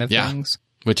those kind of things.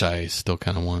 Which I still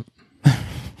kind of want.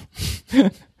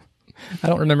 I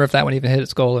don't remember if that one even hit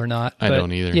its goal or not. I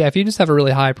don't either. Yeah, if you just have a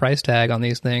really high price tag on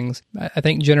these things, I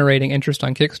think generating interest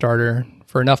on Kickstarter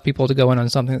for enough people to go in on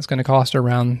something that's going to cost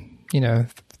around,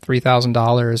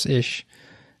 $3,000-ish,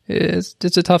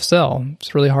 it's a tough sell.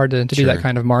 It's really hard to do that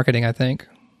kind of marketing, I think.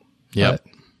 Yeah.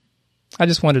 I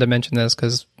just wanted to mention this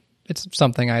because it's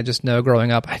something I just know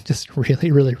growing up I just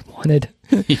really, really wanted.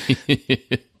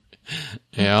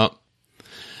 Yeah.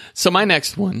 So my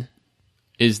next one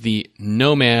is the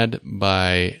Nomad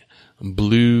by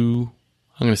Blue.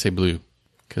 I'm going to say Blue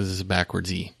because it's a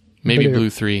backwards E. Maybe Blue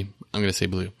 3. I'm going to say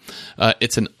Blue.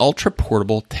 It's an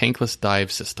ultra-portable tankless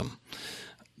dive system.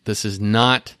 This is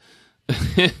not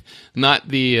the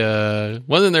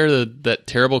wasn't there that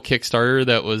terrible Kickstarter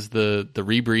that was the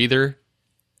rebreather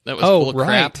that was full of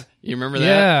crap? You remember that?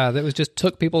 Yeah, that was just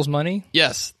took people's money.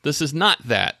 Yes, this is not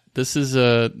that. This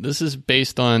is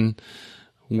based on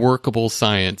workable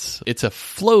science. It's a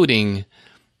floating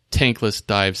tankless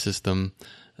dive system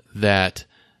that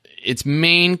its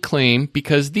main claim,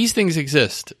 because these things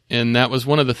exist, and that was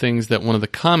one of the things that one of the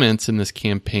comments in this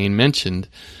campaign mentioned,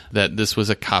 that this was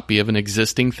a copy of an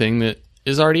existing thing that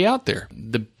is already out there.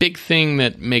 The big thing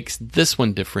that makes this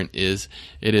one different is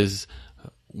it is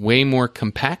way more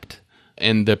compact,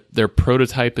 and their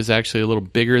prototype is actually a little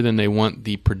bigger than they want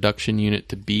the production unit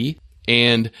to be.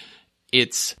 And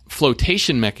its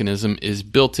flotation mechanism is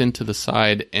built into the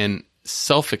side and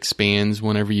self-expands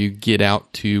whenever you get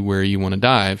out to where you want to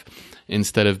dive,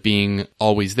 instead of being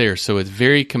always there. So it's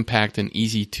very compact and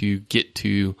easy to get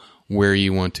to where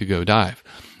you want to go dive.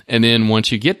 And then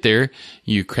once you get there,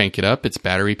 you crank it up. It's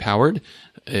battery powered.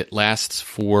 It lasts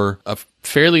for a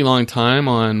fairly long time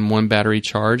on one battery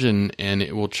charge, and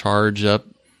it will charge up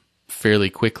fairly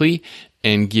quickly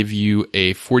and give you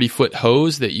a 40-foot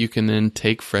hose that you can then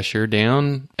take fresh air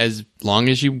down as long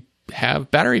as you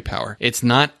have battery power. It's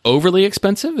not overly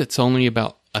expensive. It's only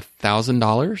about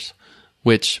 $1,000,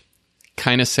 which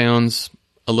kind of sounds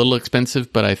a little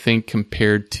expensive, but I think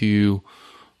compared to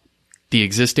the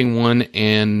existing one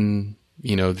and,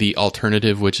 you know, the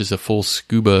alternative, which is a full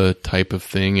scuba type of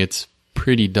thing, it's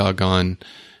pretty doggone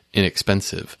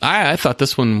inexpensive. I thought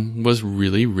this one was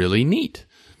really, really neat.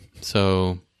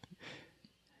 So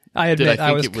I admit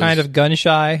I was kind of gun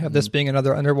shy of this being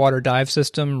another underwater dive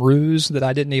system ruse that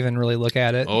I didn't even really look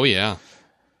at it. Oh, yeah.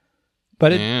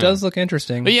 But it does look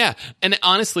interesting. But yeah, and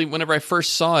honestly, whenever I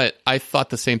first saw it, I thought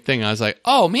the same thing. I was like,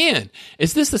 oh man,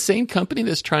 is this the same company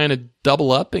that's trying to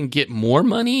double up and get more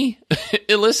money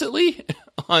illicitly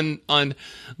on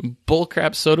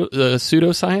bullcrap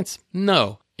pseudoscience?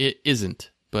 No, it isn't.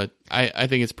 But I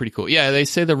think it's pretty cool. Yeah, they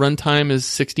say the runtime is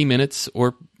 60 minutes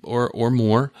or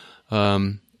more.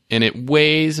 And it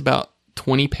weighs about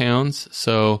 20 pounds.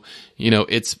 So, you know,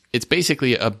 it's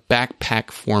basically a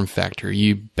backpack form factor.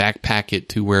 You backpack it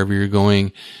to wherever you're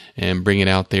going and bring it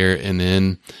out there, and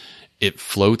then it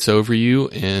floats over you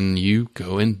and you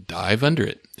go and dive under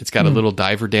it. It's got a little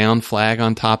diver down flag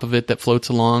on top of it that floats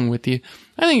along with you.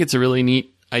 I think it's a really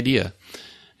neat idea.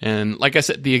 And like I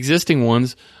said, the existing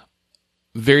ones,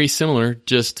 very similar,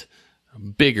 just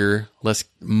bigger, less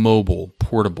mobile,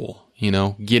 portable. You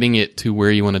know, getting it to where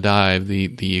you want to dive,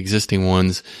 the existing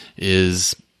ones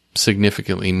is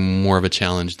significantly more of a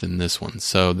challenge than this one.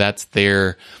 So that's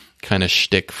their kind of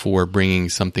shtick for bringing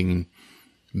something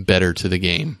better to the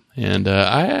game. And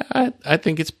I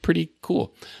think it's pretty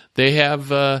cool. They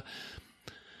have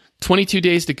 22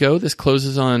 days to go. This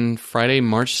closes on Friday,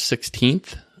 March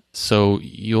 16th. So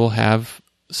you'll have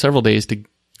several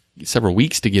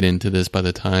weeks to get into this by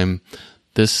the time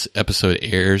this episode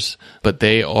airs, but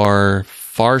they are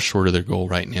far short of their goal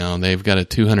right now. They've got a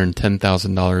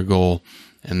 $210,000 goal,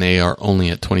 and they are only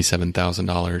at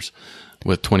 $27,000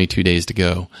 with 22 days to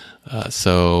go.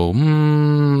 So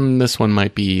this one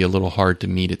might be a little hard to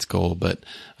meet its goal, but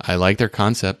I like their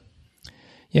concept.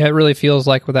 Yeah, it really feels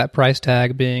like with that price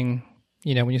tag being,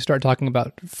 you know, when you start talking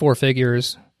about four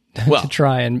figures to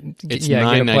try and it's get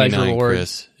a pleasure reward.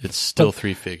 Chris. It's still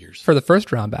three figures. For the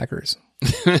first round backers.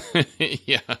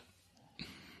 Yeah,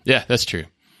 that's true.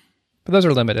 But those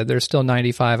are limited. There's still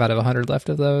 95 out of 100 left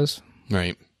of those.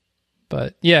 Right.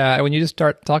 But yeah, when you just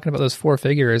start talking about those four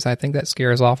figures, I think that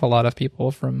scares off a lot of people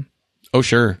from, oh,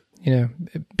 sure, you know,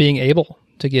 being able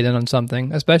to get in on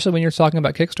something, especially when you're talking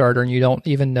about Kickstarter and you don't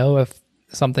even know if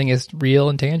something is real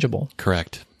and tangible.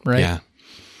 Correct. Right. Yeah.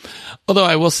 Although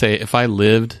I will say, if I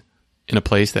lived in a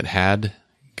place that had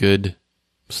good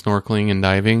snorkeling and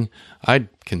diving, I'd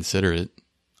consider it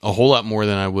a whole lot more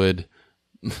than I would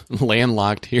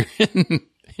landlocked here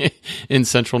in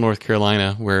central North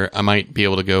Carolina, where I might be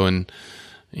able to go and,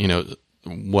 you know,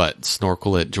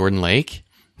 snorkel at Jordan Lake?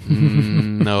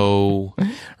 No.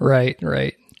 Right.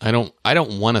 I don't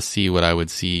want to see what I would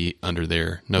see under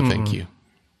there. No, thank you.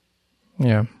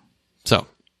 Yeah. So,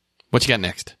 what you got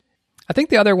next? I think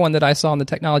the other one that I saw in the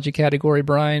technology category,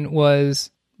 Brian,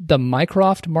 was the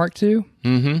Mycroft Mark II.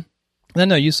 Mm-hmm. I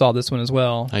know you saw this one as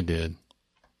well. I did.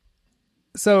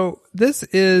 So this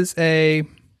is they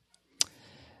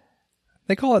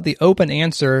call it the open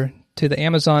answer to the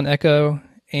Amazon Echo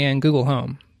and Google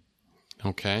Home.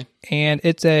 Okay. And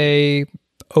it's a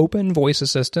open voice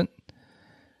assistant,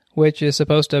 which is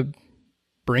supposed to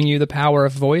bring you the power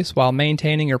of voice while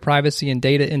maintaining your privacy and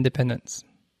data independence.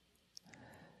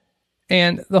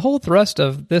 And the whole thrust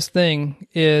of this thing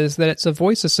is that it's a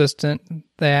voice assistant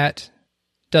that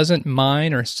doesn't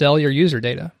mine or sell your user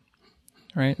data.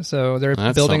 Right? So they're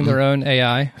building their own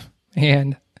AI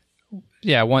and,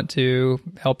 want to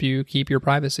help you keep your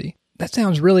privacy. That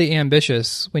sounds really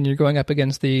ambitious when you're going up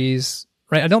against these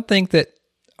right? I don't think that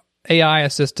AI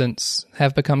assistants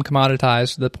have become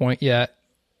commoditized to the point yet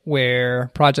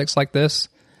where projects like this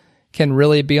can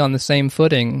really be on the same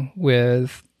footing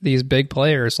with these big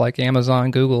players like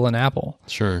Amazon, Google, and Apple.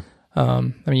 Sure. I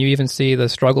mean, you even see the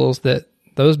struggles that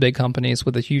those big companies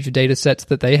with the huge data sets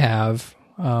that they have,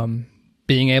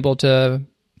 being able to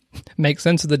make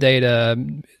sense of the data,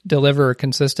 deliver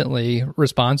consistently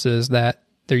responses that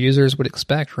their users would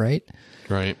expect, right?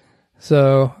 Right.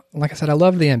 So, like I said, I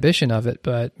love the ambition of it,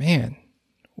 but man,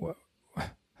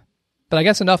 but I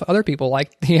guess enough other people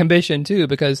like the ambition too,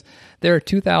 because there are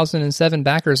 2,007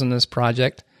 backers in this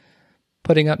project,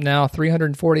 putting up now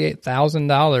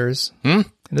 $348,000.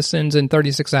 And this ends in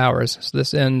 36 hours. So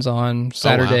this ends on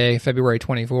Saturday, February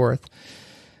 24th.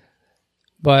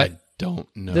 But I don't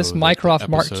know. this that Mycroft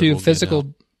the Mark episode II will get physical, out.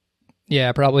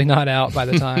 yeah, probably not out by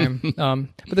the time.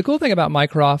 But the cool thing about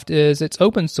Mycroft is it's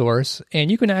open source,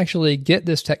 and you can actually get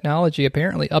this technology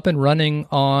apparently up and running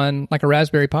on like a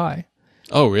Raspberry Pi.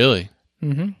 Oh, really?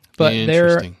 But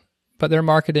Interesting. they're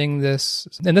marketing this,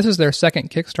 and this is their second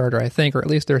Kickstarter, I think, or at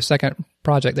least their second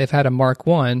project. They've had a Mark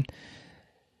I.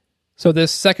 So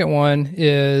this second one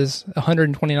is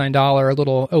 $129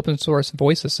 little open source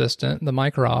voice assistant, the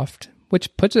Mycroft,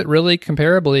 which puts it really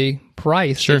comparably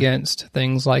priced Sure. against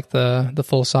things like the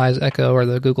full size Echo or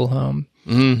the Google Home.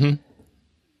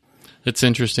 It's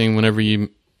interesting whenever you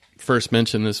first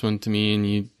mentioned this one to me and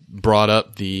you brought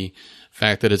up the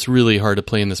fact that it's really hard to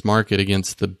play in this market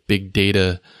against the big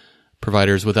data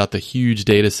providers without the huge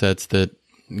data sets that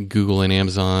Google and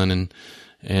Amazon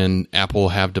and Apple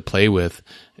have to play with.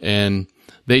 And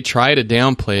they try to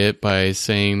downplay it by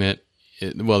saying that,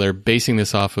 they're basing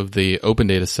this off of the open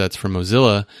data sets from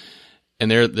Mozilla. And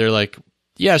they're like,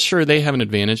 yeah, sure, they have an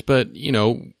advantage, but,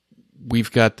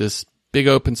 we've got this big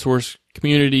open source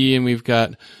community and we've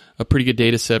got a pretty good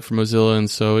data set from Mozilla.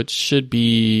 And so it should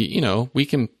be, we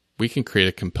can create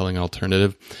a compelling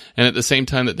alternative. And at the same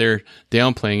time that they're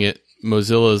downplaying it,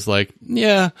 Mozilla is like,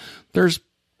 yeah, there's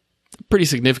a pretty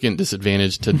significant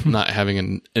disadvantage to not having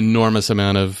an enormous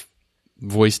amount of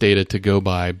voice data to go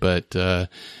by. But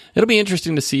it'll be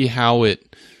interesting to see how it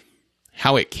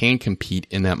can compete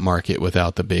in that market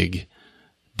without the big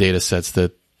data sets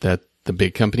that the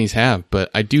big companies have.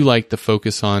 But I do like the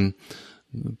focus on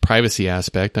the privacy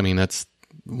aspect. I mean, that's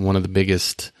one of the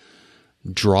biggest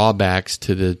drawbacks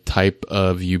to the type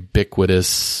of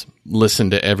ubiquitous listen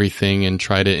to everything and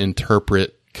try to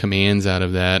interpret commands out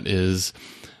of that is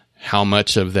how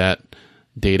much of that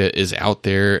data is out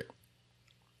there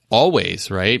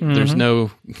always, right? There's no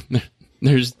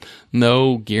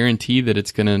guarantee that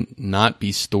it's going to not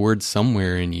be stored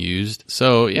somewhere and used.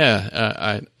 So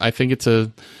yeah, I think it's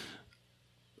a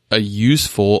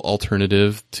useful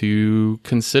alternative to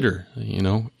consider,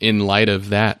 in light of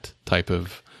that type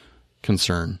of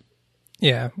concern.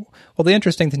 Yeah. Well, the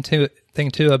interesting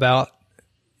thing too about,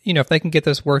 if they can get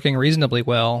this working reasonably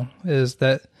well is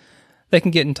that they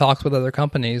can get in talks with other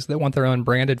companies that want their own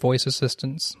branded voice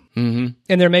assistants. Mm-hmm.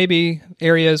 And there may be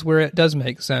areas where it does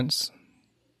make sense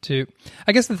to,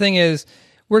 I guess the thing is,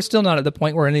 we're still not at the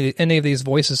point where any of these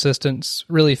voice assistants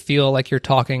really feel like you're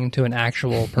talking to an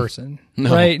actual person,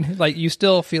 No. right? Like you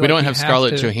still feel We like don't you have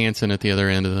Scarlett to, Johansson at the other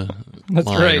end of the That's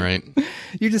line, right. right?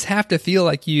 You just have to feel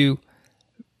like you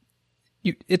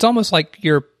it's almost like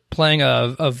you're playing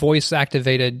a voice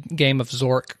activated game of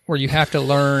Zork where you have to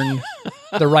learn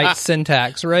the right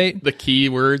syntax, right? The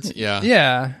keywords, yeah.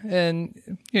 Yeah. And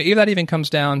that even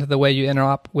comes down to the way you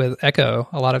interop with Echo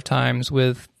a lot of times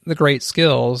with the great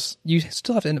skills. You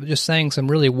still have to end up just saying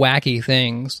some really wacky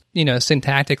things,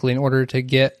 syntactically in order to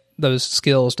get those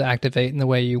skills to activate in the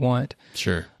way you want.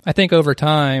 Sure. I think over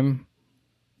time,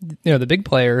 the big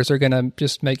players are going to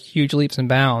just make huge leaps and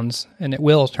bounds, and it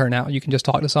will turn out you can just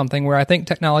talk to something where I think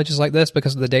technologies like this,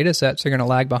 because of the data sets, are going to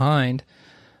lag behind.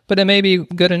 But it may be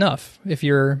good enough if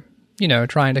you're,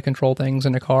 trying to control things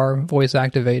in a car voice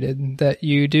activated that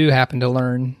you do happen to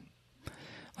learn,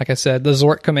 like I said, the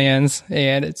Zork commands,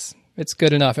 and it's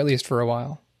good enough, at least for a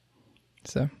while.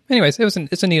 So anyways,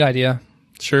 it's a neat idea.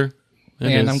 Sure.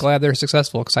 And I'm glad they're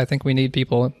successful because I think we need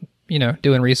people,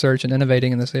 doing research and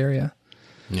innovating in this area.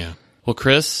 Yeah. Well,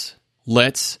 Chris,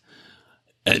 let's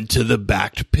enter the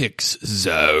backed picks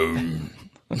zone.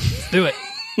 Do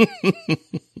it.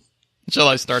 Shall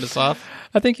I start us off?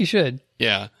 I think you should.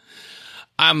 Yeah.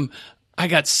 I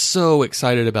got so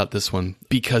excited about this one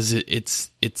because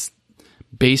it's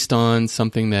based on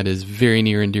something that is very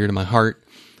near and dear to my heart.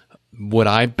 What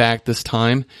I backed this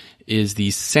time is the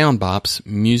Soundbops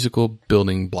Musical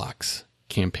Building Blocks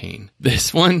campaign.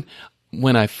 This one,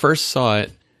 when I first saw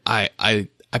it, I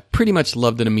I pretty much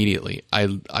loved it immediately.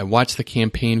 I watched the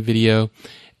campaign video,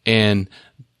 and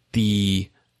the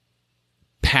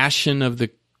passion of the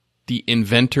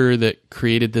inventor that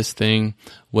created this thing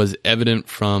was evident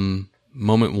from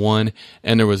moment one.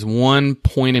 And there was one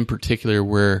point in particular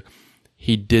where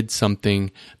he did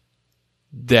something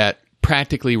that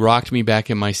practically rocked me back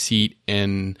in my seat,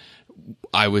 and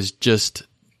I was just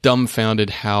dumbfounded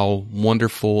how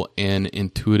wonderful and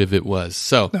intuitive it was.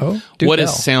 So, what is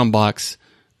Soundbox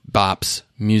Bops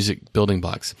Music Building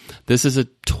Blocks? This is a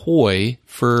toy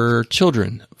for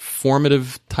children,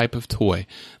 formative type of toy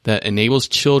that enables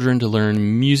children to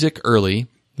learn music early.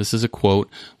 This is a quote,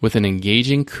 with an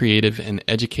engaging, creative, and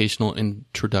educational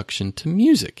introduction to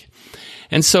music.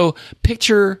 And so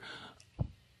picture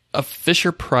a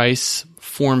Fisher-Price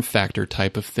form factor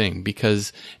type of thing,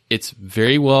 because it's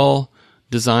very well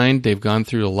designed. They've gone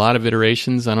through a lot of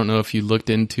iterations. I don't know if you looked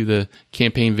into the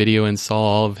campaign video and saw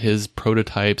all of his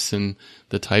prototypes and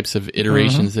the types of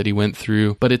iterations that he went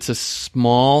through, but it's a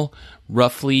small,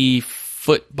 roughly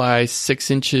 1 by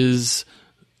 6 inches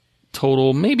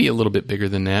total, maybe a little bit bigger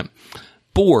than that,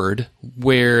 board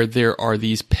where there are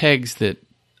these pegs that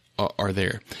are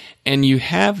there. And you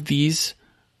have these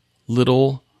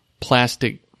little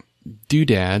plastic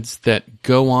doodads that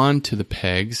go on to the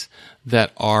pegs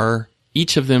that are,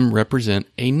 each of them represent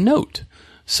a note.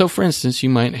 So for instance, you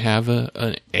might have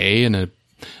an A and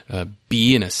a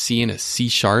B and a C and a C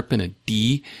sharp and a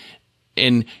D,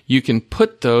 and you can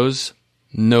put those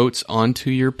notes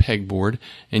onto your pegboard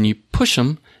and you push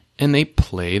them and they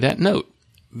play that note.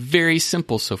 Very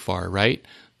simple so far, right?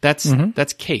 That's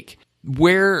cake.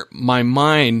 Where my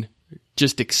mind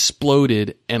just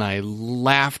exploded and I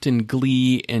laughed in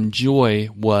glee and joy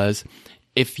was,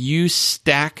 if you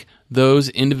stack those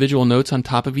individual notes on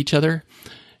top of each other,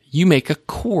 you make a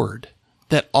chord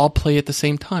that all play at the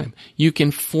same time. You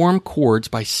can form chords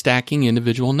by stacking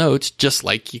individual notes just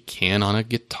like you can on a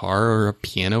guitar or a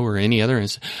piano or any other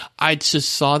instrument. I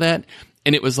just saw that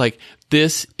and it was like,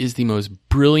 this is the most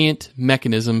brilliant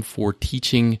mechanism for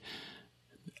teaching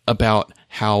about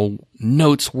how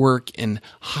notes work and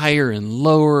higher and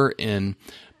lower and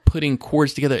putting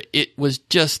chords together. It was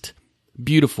just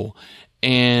beautiful.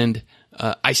 And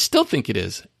I still think it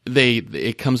is.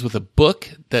 It comes with a book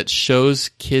that shows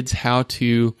kids how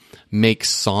to make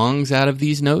songs out of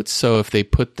these notes. So if they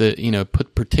put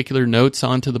particular notes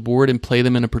onto the board and play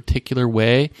them in a particular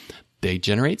way, they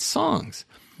generate songs.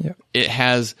 Yep. It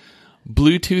has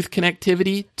Bluetooth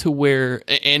connectivity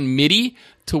and MIDI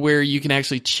to where you can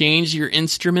actually change your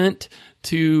instrument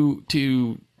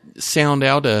to sound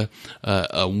out a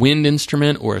wind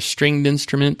instrument or a stringed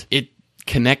instrument. It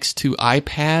connects to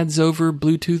iPads over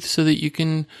Bluetooth so that you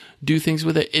can do things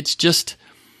with it. It's just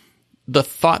the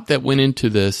thought that went into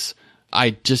this. I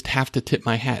just have to tip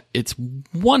my hat. It's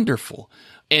wonderful.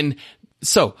 And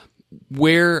so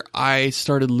where I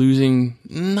started losing,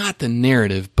 not the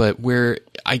narrative, but where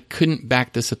I couldn't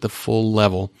back this at the full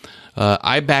level,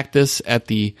 I backed this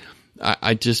at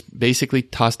I just basically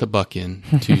tossed a buck in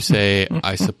to say,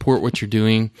 I support what you're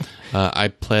doing. I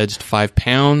pledged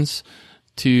 £5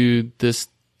 to this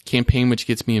campaign, which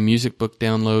gets me a music book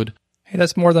download. Hey,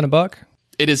 that's more than $1.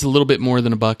 It is a little bit more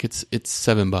than $1. It's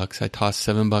 $7. I tossed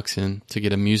 $7 in to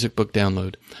get a music book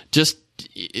download. Just,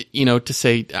 to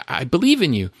say, I believe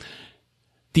in you.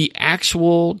 To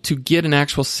get an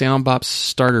actual Soundbox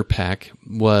starter pack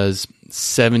was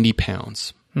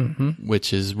 £70,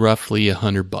 which is roughly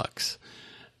 $100.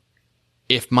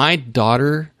 If my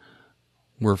daughter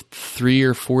were 3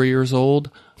 or 4 years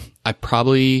old, I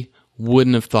probably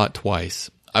wouldn't have thought twice.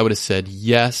 I would have said,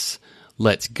 yes,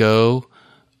 let's go.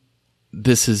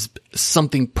 This is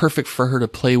something perfect for her to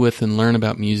play with and learn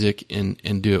about music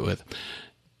and do it with.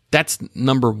 That's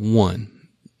number one.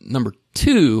 Number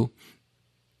two,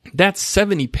 that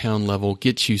 70-pound level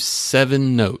gets you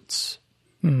 7 notes.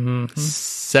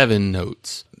 7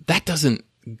 notes. That doesn't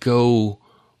go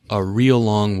a real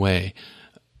long way.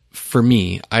 For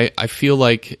me, I feel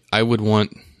like I would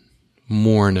want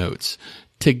more notes.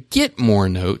 To get more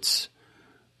notes,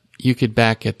 you could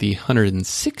back at the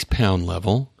 106-pound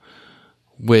level,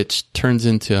 which turns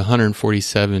into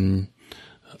 147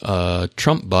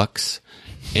 Trump bucks,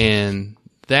 and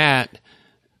that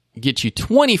gets you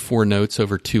 24 notes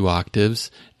over 2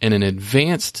 octaves and an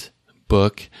advanced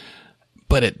book.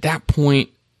 But at that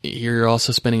point, you're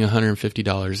also spending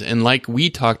 $150. And like we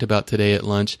talked about today at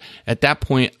lunch, at that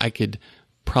point, I could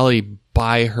probably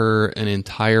buy her an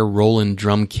entire Roland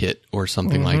drum kit or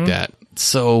something like that.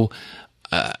 So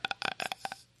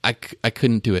I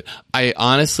couldn't do it. I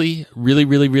honestly,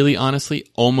 really honestly,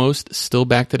 almost still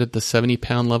backed it at the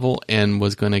 70-pound level and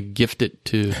was going to gift it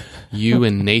to you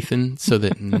and Nathan so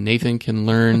that Nathan can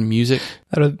learn music.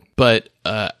 But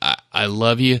I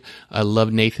love you. I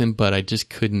love Nathan, but I just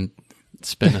couldn't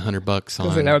spend $100 on.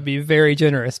 I think that would be very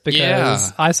generous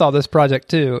because I saw this project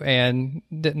too and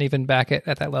didn't even back it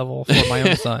at that level for my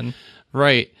own son.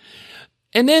 Right.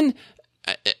 And then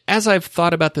as I've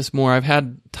thought about this more, I've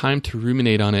had time to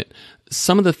ruminate on it.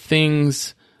 Some of the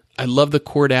things, I love the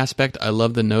chord aspect. I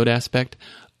love the note aspect.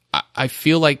 I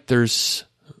feel like it's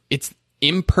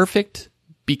imperfect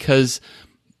because,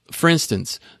 for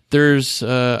instance, there's,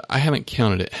 I haven't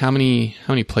counted it. How many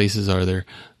places are there?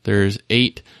 There's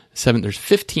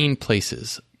 15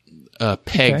 places,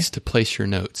 pegs to place your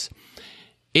notes.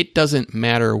 It doesn't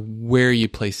matter where you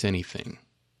place anything.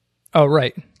 Oh,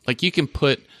 right. Like you can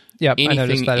put I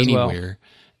noticed that anywhere.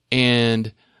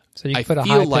 And so you can put a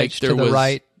high pitch to the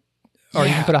right, or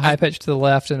you can put a high pitch to the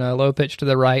left and a low pitch to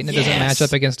the right, and it doesn't match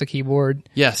up against a keyboard.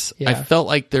 Yes. Yeah. I felt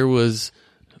like there was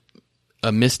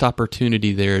a missed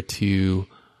opportunity there to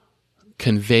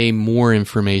convey more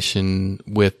information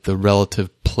with the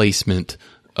relative placement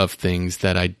of things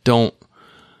that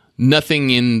nothing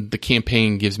in the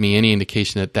campaign gives me any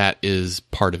indication that is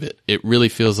part of it. It really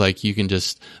feels like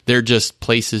they're just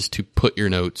places to put your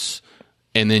notes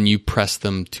and then you press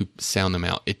them to sound them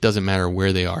out. It doesn't matter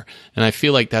where they are. And I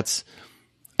feel like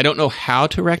I don't know how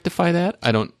to rectify that.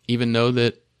 I don't even know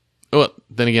that,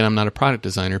 then again, I'm not a product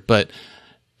designer, but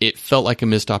it felt like a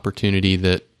missed opportunity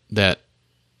that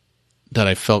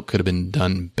I felt could have been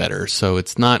done better. So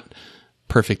it's not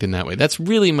perfect in that way. That's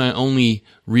really my only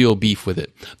real beef with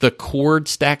it. The chord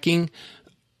stacking,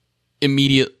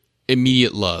 immediate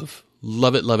love.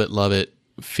 Love it.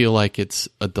 Feel like it's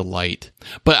a delight.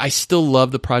 But I still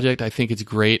love the project. I think it's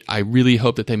great. I really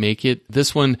hope that they make it.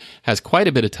 This one has quite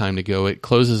a bit of time to go. It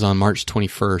closes on March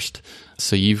 21st.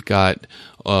 So you've got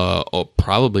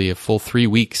probably a full 3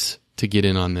 weeks to get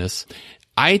in on this.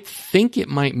 I think it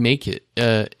might make it.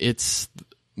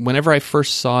 Whenever I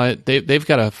first saw it, they've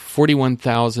got a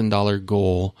 $41,000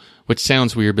 goal, which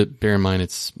sounds weird, but bear in mind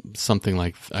it's something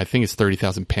like, I think it's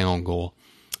 30,000 pound goal.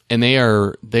 And they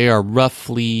are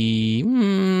roughly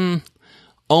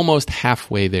almost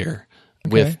halfway there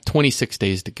with 26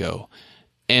 days to go.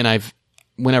 And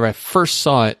whenever I first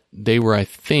saw it, they were, I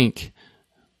think,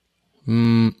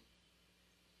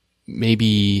 maybe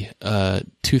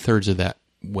 2/3 of that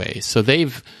way. So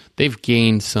they've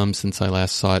gained some since I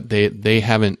last saw it. They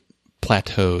haven't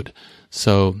plateaued,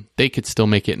 so they could still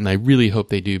make it, and I really hope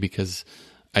they do because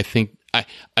I think I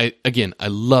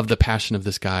love the passion of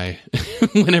this guy.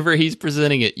 Whenever he's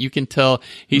presenting it, you can tell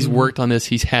he's worked on this.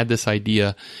 He's had this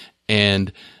idea,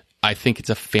 and I think it's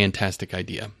a fantastic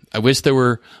idea. I wish there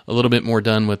were a little bit more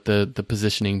done with the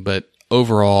positioning, but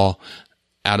overall,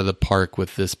 out of the park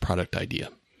with this product idea.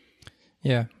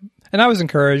 Yeah. And I was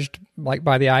encouraged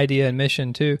by the idea and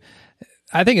mission too.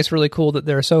 I think it's really cool that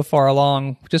they're so far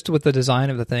along just with the design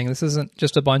of the thing. This isn't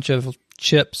just a bunch of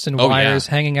chips and wires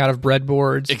hanging out of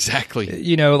breadboards.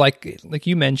 Exactly. Like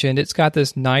you mentioned, it's got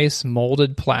this nice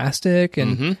molded plastic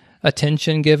and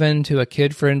attention given to a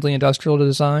kid-friendly industrial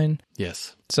design.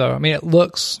 Yes. So, it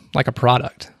looks like a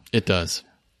product. It does.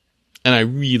 And I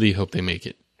really hope they make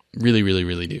it. Really, really,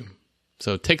 really do.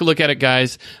 So take a look at it,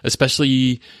 guys,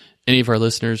 especially any of our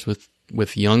listeners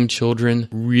with young children.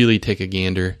 Really take a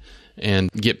gander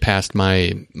and get past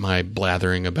my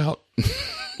blathering about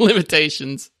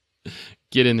limitations.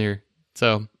 Get in there.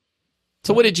 So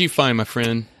what did you find, my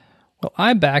friend? Well,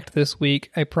 I backed this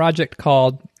week a project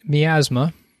called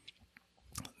Miasma,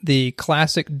 the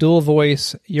classic dual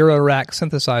voice Eurorack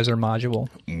synthesizer module.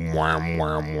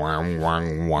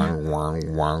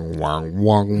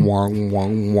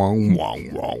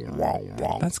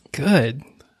 That's good.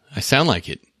 I sound like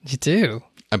it. You do.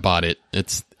 I bought it.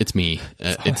 It's me.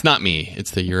 It's not me.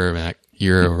 It's the Eurorack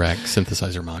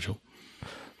synthesizer module.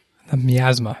 The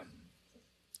Miasma.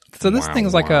 So this thing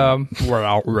is like a...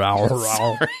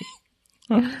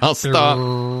 I'll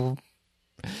stop.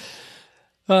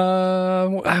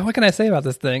 What can I say about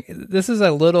this thing? This is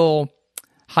a little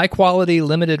high-quality,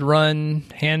 limited-run,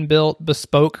 hand-built,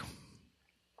 bespoke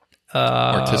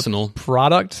artisanal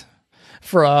product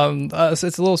from it's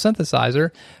a little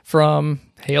synthesizer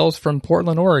hails from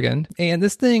Portland, Oregon, and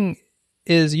this thing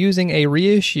is using a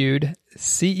reissued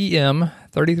CEM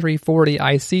 3340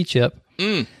 IC chip.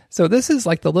 So this is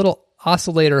like the little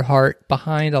oscillator heart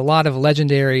behind a lot of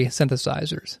legendary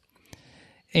synthesizers.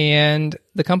 And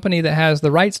the company that has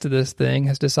the rights to this thing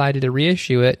has decided to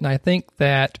reissue it, and I think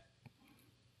that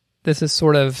this has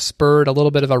sort of spurred a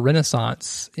little bit of a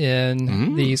renaissance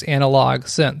in these analog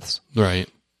synths. Right.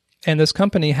 And this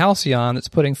company, Halcyon, that's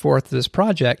putting forth this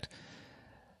project,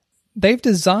 they've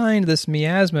designed this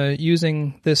miasma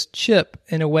using this chip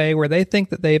in a way where they think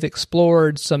that they've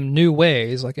explored some new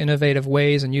ways, like innovative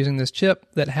ways in using this chip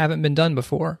that haven't been done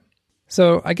before.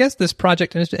 So I guess this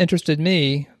project interested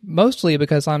me mostly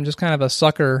because I'm just kind of a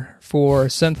sucker for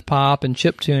synth pop and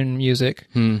chiptune music.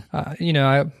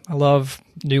 I love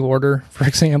New Order, for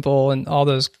example, and all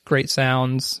those great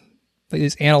sounds, like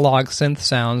these analog synth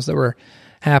sounds that were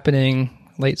happening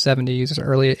late 70s,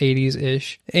 early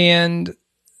 80s-ish. And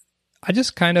I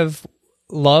just kind of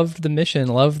loved the mission,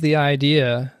 loved the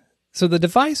idea. So the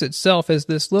device itself is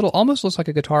this little, almost looks like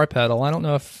a guitar pedal. I don't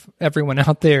know if everyone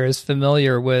out there is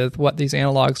familiar with what these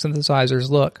analog synthesizers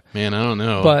look. Man, I don't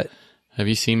know. But have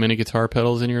you seen many guitar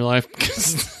pedals in your life?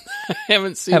 Because I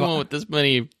haven't seen one with this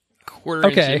many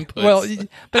quarter-inch inputs. Well,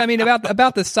 but I mean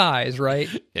about the size, right?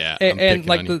 Yeah, and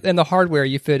like the hardware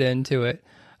you fit into it.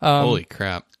 Holy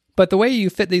crap! But the way you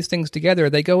fit these things together,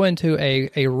 they go into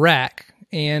a rack.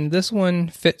 And this one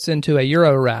fits into a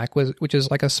Euro rack, which is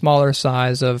like a smaller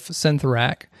size of synth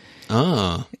rack.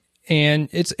 Oh. And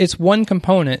it's one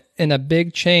component in a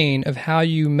big chain of how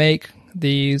you make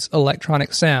these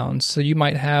electronic sounds. So you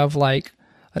might have like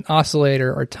an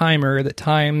oscillator or timer that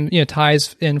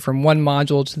ties in from one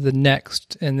module to the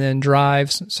next and then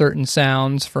drives certain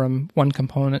sounds from one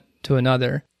component to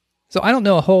another. So I don't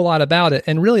know a whole lot about it.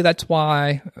 And really that's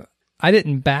why I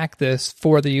didn't back this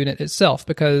for the unit itself,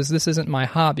 because this isn't my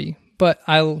hobby. But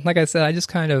like I said, I just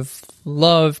kind of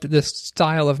loved this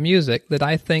style of music that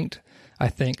I thought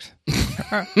that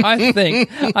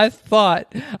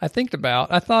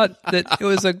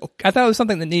it was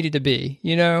something that needed to be,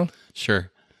 you know? Sure.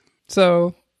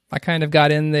 So I kind of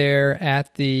got in there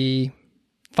at the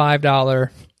 $5.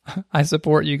 I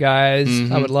support you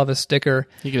guys. I would love a sticker.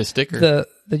 You get a sticker.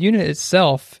 The unit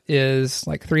itself is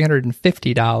like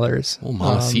 $350. Oh,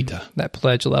 mamacita. That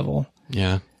pledge level.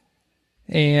 Yeah.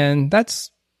 And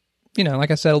that's,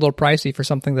 like I said, a little pricey for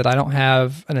something that I don't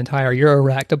have an entire Euro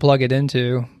rack to plug it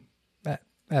into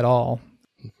at all.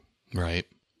 Right.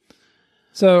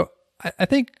 So I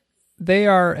think they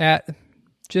are at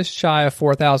just shy of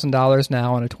 $4,000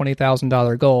 now on a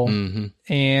 $20,000 goal.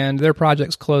 And their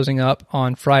project's closing up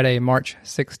on Friday, March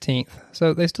 16th.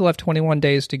 So they still have 21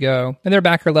 days to go. And their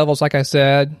backer levels, like I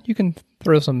said, you can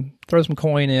throw some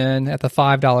coin in at the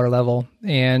 $5 level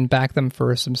and back them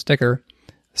for some stickers,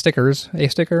 a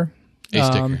sticker,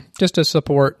 just to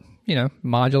support,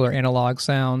 modular analog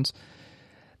sounds.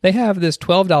 They have this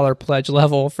 $12 pledge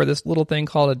level for this little thing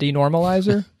called a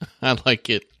denormalizer. I like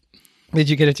it. Did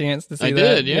you get a chance to see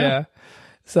that? I did, yeah.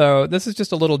 So this is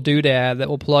just a little doodad that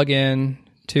will plug in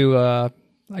to, I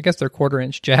guess they're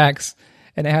 1/4-inch jacks,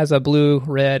 and it has a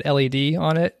blue-red LED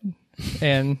on it,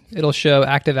 and it'll show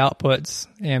active outputs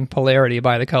and polarity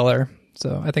by the color.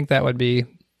 So I think that would be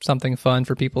something fun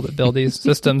for people that build these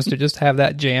systems to just have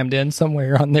that jammed in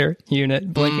somewhere on their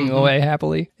unit, blinking away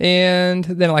happily. And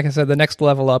then, like I said, the next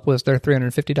level up was their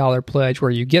 $350 pledge,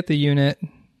 where you get the unit,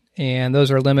 and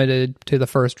those are limited to the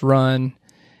first run.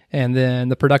 And then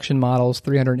the production model is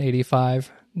 $385.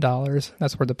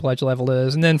 That's where the pledge level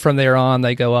is. And then from there on,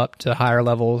 they go up to higher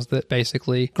levels that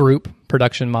basically group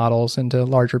production models into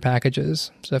larger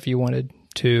packages. So if you wanted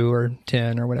 2 or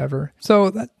 10 or whatever.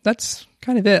 So that's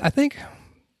kind of it. I think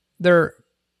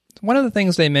one of the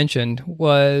things they mentioned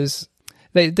was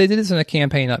They did this in a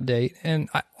campaign update, and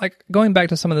going back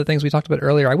to some of the things we talked about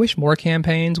earlier, I wish more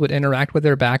campaigns would interact with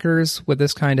their backers with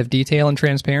this kind of detail and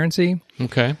transparency.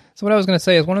 Okay. So what I was going to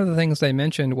say is one of the things they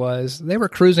mentioned was they were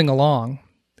cruising along,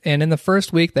 and in the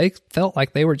first week, they felt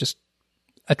like they were just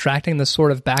attracting the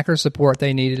sort of backer support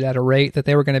they needed at a rate that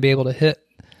they were going to be able to hit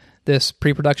this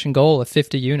pre-production goal of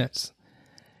 50 units.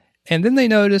 And then they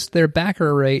noticed their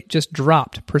backer rate just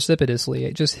dropped precipitously.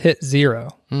 It just hit 0.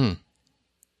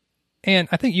 And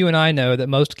I think you and I know that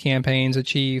most campaigns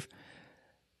achieve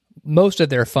most of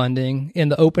their funding in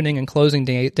the opening and closing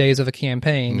days of a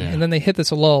campaign, and then they hit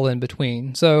this lull in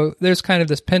between. So there's kind of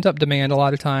this pent-up demand a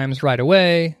lot of times right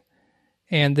away,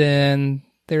 and then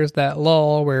there's that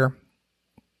lull where,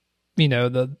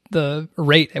 the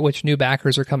rate at which new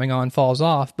backers are coming on falls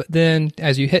off. But then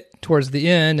as you hit towards the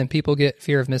end and people get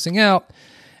fear of missing out,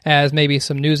 as maybe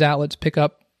some news outlets pick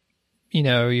up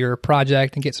your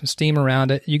project and get some steam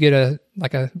around it, you get a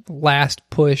last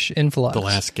push influx. The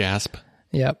last gasp.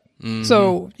 Yep. Mm-hmm.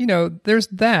 So, there's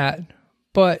that,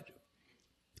 but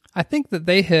I think that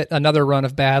they hit another run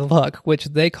of bad luck, which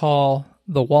they call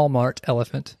the Walmart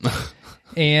elephant.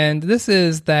 And this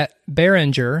is that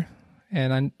Behringer,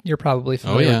 and you're probably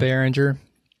familiar with Behringer.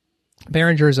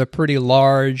 Behringer is a pretty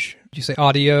large, you say,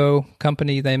 audio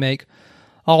company. They make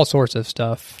all sorts of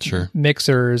stuff. Sure.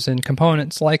 Mixers and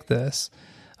components like this,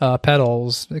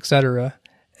 pedals, etc.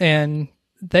 And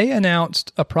they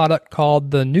announced a product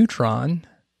called the Neutron,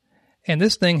 and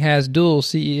this thing has dual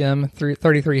CEM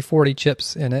 3340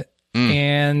 chips in it.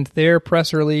 And their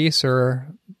press release or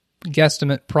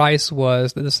guesstimate price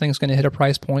was that this thing's going to hit a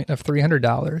price point of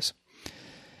 $300.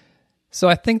 So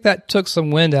I think that took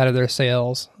some wind out of their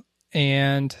sails.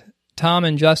 And Tom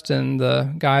and Justin,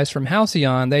 the guys from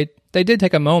Halcyon, they did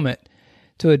take a moment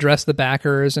to address the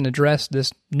backers and address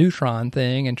this Neutron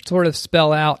thing and sort of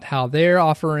spell out how their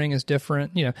offering is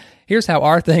different. You know, here's how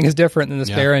our thing is different than this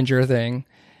Behringer thing.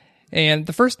 And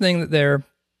the first thing that they're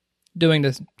doing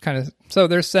to so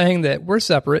they're saying that we're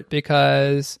separate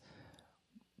because,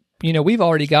 you know, we've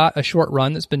already got a short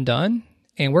run that's been done,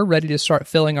 and we're ready to start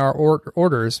filling our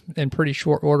orders in pretty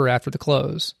short order after the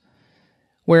close.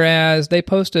 Whereas they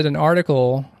posted an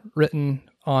article written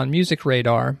on Music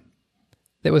Radar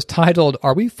that was titled,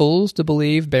 "Are We Fools to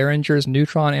Believe Behringer's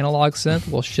Neutron Analog Synth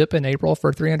Will Ship in April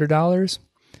for $300?"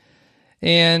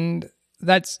 And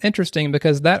that's interesting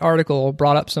because that article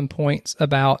brought up some points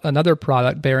about another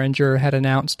product Behringer had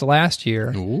announced last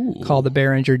year called the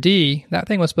Behringer D. That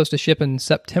thing was supposed to ship in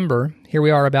September. Here we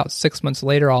are about 6 months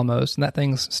later almost, and that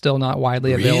thing's still not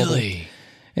widely available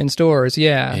in stores.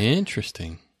 Yeah.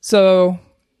 Interesting. So,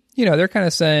 you know, they're kind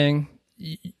of saying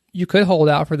you could hold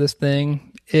out for this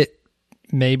thing. It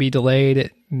may be delayed.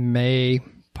 It may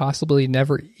possibly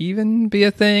never even be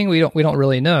a thing. We don't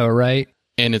really know, right?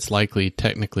 And it's likely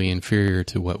technically inferior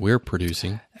to what we're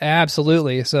producing.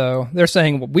 Absolutely. So they're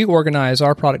saying we organize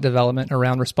our product development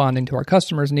around responding to our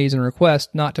customers' needs and requests,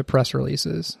 not to press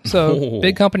releases. So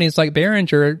big companies like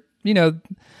Behringer, you know,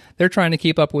 they're trying to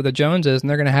keep up with the Joneses, and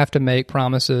they're going to have to make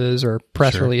promises or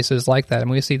press releases like that.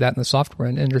 And we see that in the software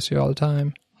industry all the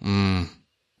time.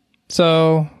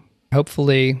 So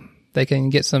hopefully they can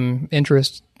get some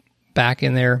interest back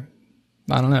in their,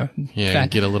 I don't know. Yeah,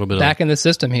 get a little bit back in the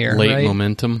system here. Late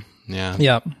momentum. Yeah.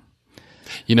 Yep.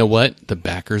 You know what? The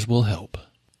backers will help.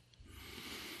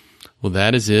 Well,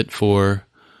 that is it for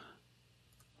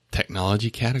technology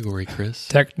category, Chris.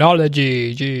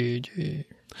 Technology, G.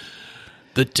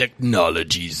 The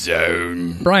technology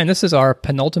zone. Brian, this is our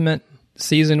penultimate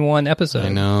season 1 episode. I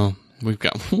know. We've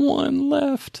got one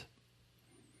left.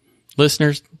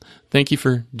 Listeners, thank you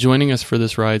for joining us for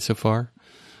this ride so far.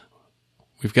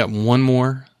 We've got one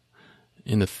more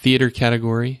in the theater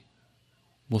category.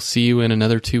 We'll see you in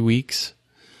another 2 weeks.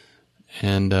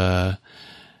 And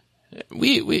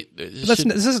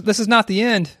this is not the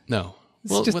end. No.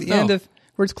 This is just the end of,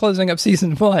 we're just closing up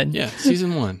season 1. Yeah,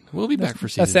 season 1. We'll be back for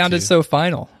season 2. That sounded so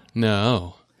final.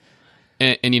 No.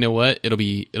 And you know what? It'll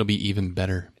be even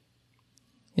better.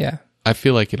 Yeah. I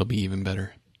feel like it'll be even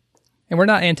better. And we're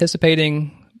not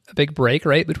anticipating a big break,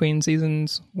 right, between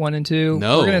seasons 1 and 2?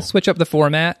 No. We're going to switch up the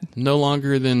format. No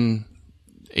longer than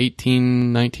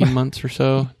 18, 19 months or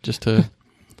so, just to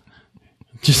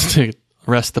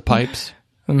rest the pipes.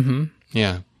 Mm-hmm.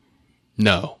 Yeah.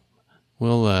 No.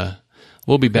 We'll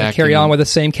be back. Carry on with the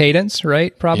same cadence,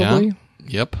 right? Probably. Yeah.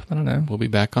 Yep. I don't know. We'll be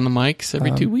back on the mics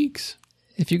every 2 weeks.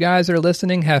 If you guys are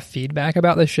listening, have feedback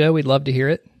about the show, we'd love to hear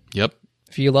it. Yep.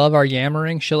 If you love our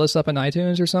yammering, shill us up in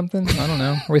iTunes or something. I don't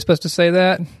know. Are we supposed to say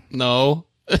that? No.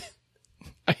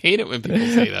 I hate it when people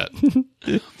say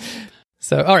that.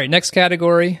 So, all right, next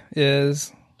category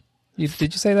is... Did you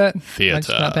say that? Theater. I'm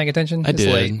just not paying attention? I It's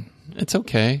did. late. It's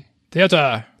okay.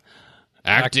 Theater.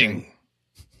 Acting.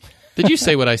 Did you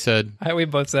say what I said? We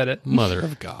both said it. Mother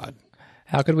of God.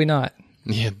 How could we not?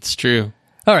 Yeah, it's true.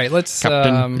 All right, let's...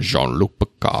 Captain Jean-Luc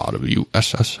Picard of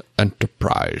USS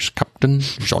Enterprise. Captain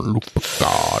Jean-Luc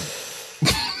Picard.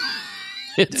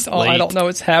 It's late. I don't know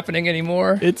what's happening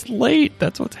anymore. It's late.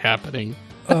 That's what's happening.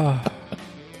 It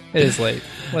is late.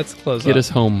 Let's close Get up. us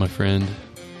home, my friend.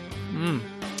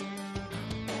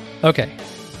 Okay.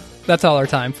 That's all our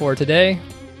time for today.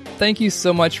 Thank you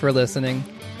so much for listening.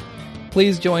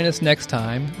 Please join us next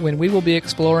time when we will be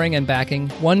exploring and backing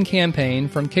one campaign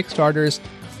from Kickstarter's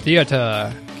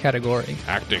Theater category.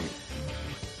 Acting.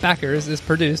 Backers is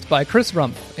produced by Chris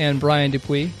Rumpf and Brian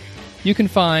Dupuis. You can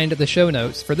find the show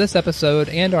notes for this episode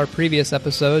and our previous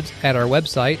episodes at our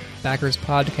website,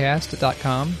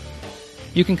 backerspodcast.com.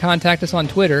 You can contact us on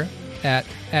Twitter at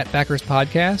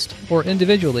backerspodcast or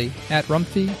individually at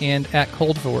Rumphy and at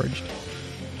Coldforged.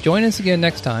 Join us again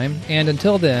next time, and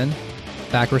until then,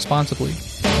 back responsibly.